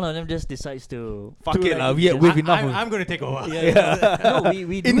 Imagine if one of them just decides to fuck it, we've enough. I'm going to take over. No,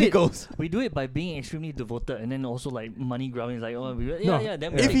 we do it. We do it by being extremely devoted, and then also like money grubbing. Like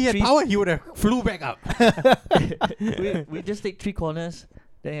Then if he had power, he would have flew back up. we just take 3 corners.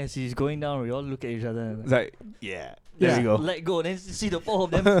 Then as he's going down, we all look at each other. Like there you go. Let go. Then see the 4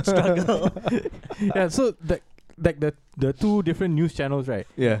 of them struggle. Yeah. So the 2 different news channels, right?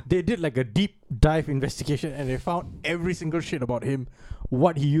 Yeah. They did like a deep dive investigation and they found every single shit about him,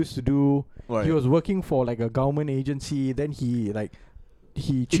 what he used to do. Right. He was working for like a government agency. Then he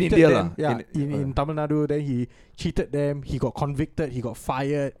cheated them. In Tamil Nadu. Then he cheated them. He got convicted. He got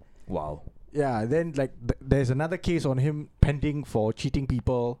fired. Wow. Yeah. Then like there's another case on him pending for cheating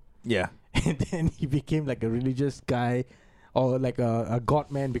people. Yeah. And then he became like a religious guy, or like a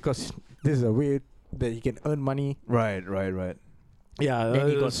god man, because this is a way that he can earn money. Right. Yeah. Then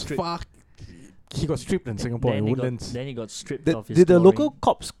he got stripped. He got stripped in Singapore in Woodlands. Then he got stripped of his Did the clothing. local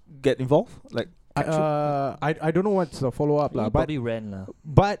cops get involved? Like I don't know what's the follow up He but probably ran lah.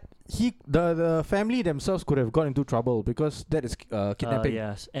 but the family themselves could have got into trouble because that is kidnapping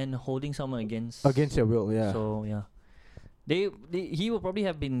Yes, and holding someone against their will. Yeah. So yeah, he will probably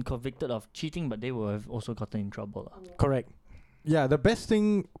have been convicted of cheating, but they will have also gotten in trouble lah. Correct. Yeah, the best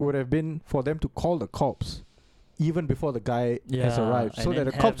thing would have been for them to call the cops even before the guy has Yeah, arrived, so and that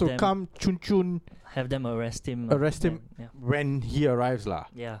then the cops have will come chun Have them arrest him. arrest him Yeah. when he arrives lah.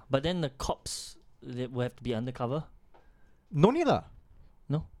 Yeah, but then the cops they will have to be undercover. No need lah.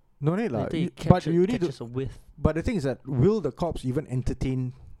 No? No need lah. Later he But you need to. catches a whiff. But the thing is that will the cops even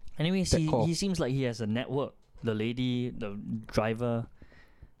entertain? Anyways, that call. he seems like he has a network. The lady, the driver.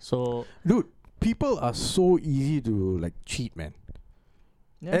 So Dude, people are so easy to like cheat, man.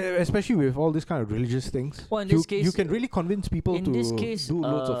 yeah. Especially with all these kind of religious things. Well, in you, this case- you can really convince people in to this case, do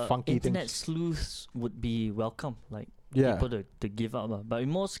loads of funky internet things. sleuths would be welcome. Like Yeah. people to give up. But in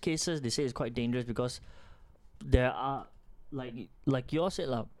most cases, they say it's quite dangerous because there are, like you all said,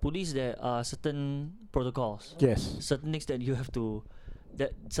 police, there are certain protocols, Yes. certain things that you have to,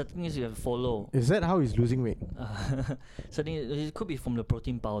 certain things you have to follow. Is that how he's losing weight? Certain, it could be from the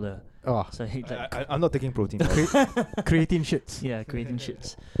protein powder. Oh, So he like, I'm not taking protein. creatine shits. yeah, creating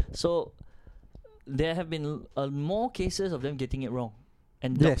shits. So there have been more cases of them getting it wrong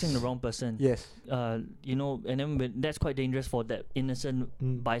and doxing Yes. the wrong person. Yes. You know, and then that's quite dangerous for that innocent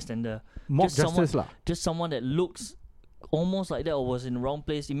bystander. Mock Just someone- justice lah. Just someone that looks almost like that or was in the wrong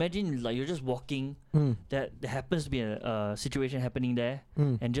place. Imagine like you're just walking, that there happens to be a situation happening there,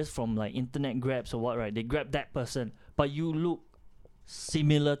 and just from like internet grabs or what, right? They grab that person, but you look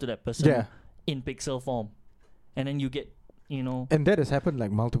similar to that person Yeah. in pixel form, and then you get, you know. And that has happened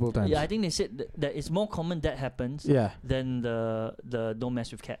like multiple times. Yeah, I think they said that it's more common that happens Yeah. than the don't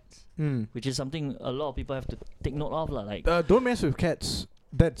mess with cats, which is something a lot of people have to take note of, lah. Like, Don't mess with cats.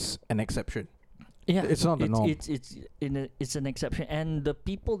 That's an exception. yeah, it's not the norm. It's an exception, and the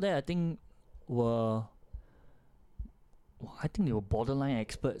people there, I think, they were borderline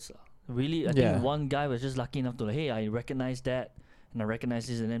experts, lah. Really, I Yeah. think one guy was just lucky enough to like, hey, I recognize that, and I recognize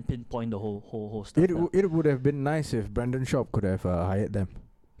this, and then pinpoint the whole stuff. lah. It would have been nice if Brandon Schaub could have hired them.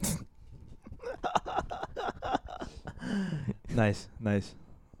 Nice.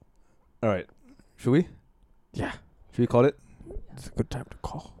 All right, should we? Yeah. Should we call it? It's a good time to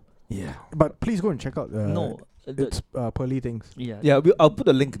call. Yeah. But please go and check out No, it's Pearly Things. yeah, Yeah, I'll put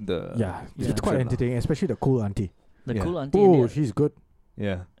a link in the. Yeah, yeah. it's quite entertaining, especially the cool auntie. the yeah. cool auntie. Oh, and she's good.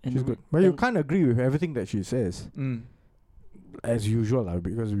 Yeah. She's good. But you and- can't agree with everything that she says, Mm, as usual,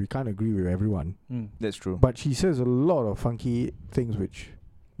 because we can't agree with everyone. that's true. But she says a lot of funky things which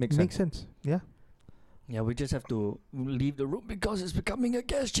Makes make sense. sense. Yeah. Yeah, we just have to leave the room because it's becoming a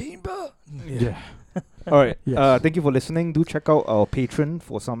gas chamber. Yeah. All right. Yes. Thank you for listening. Do check out our Patreon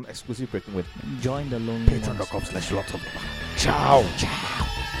for some exclusive breaking with. Join the lonely ones. Patreon.com/lots of Ciao.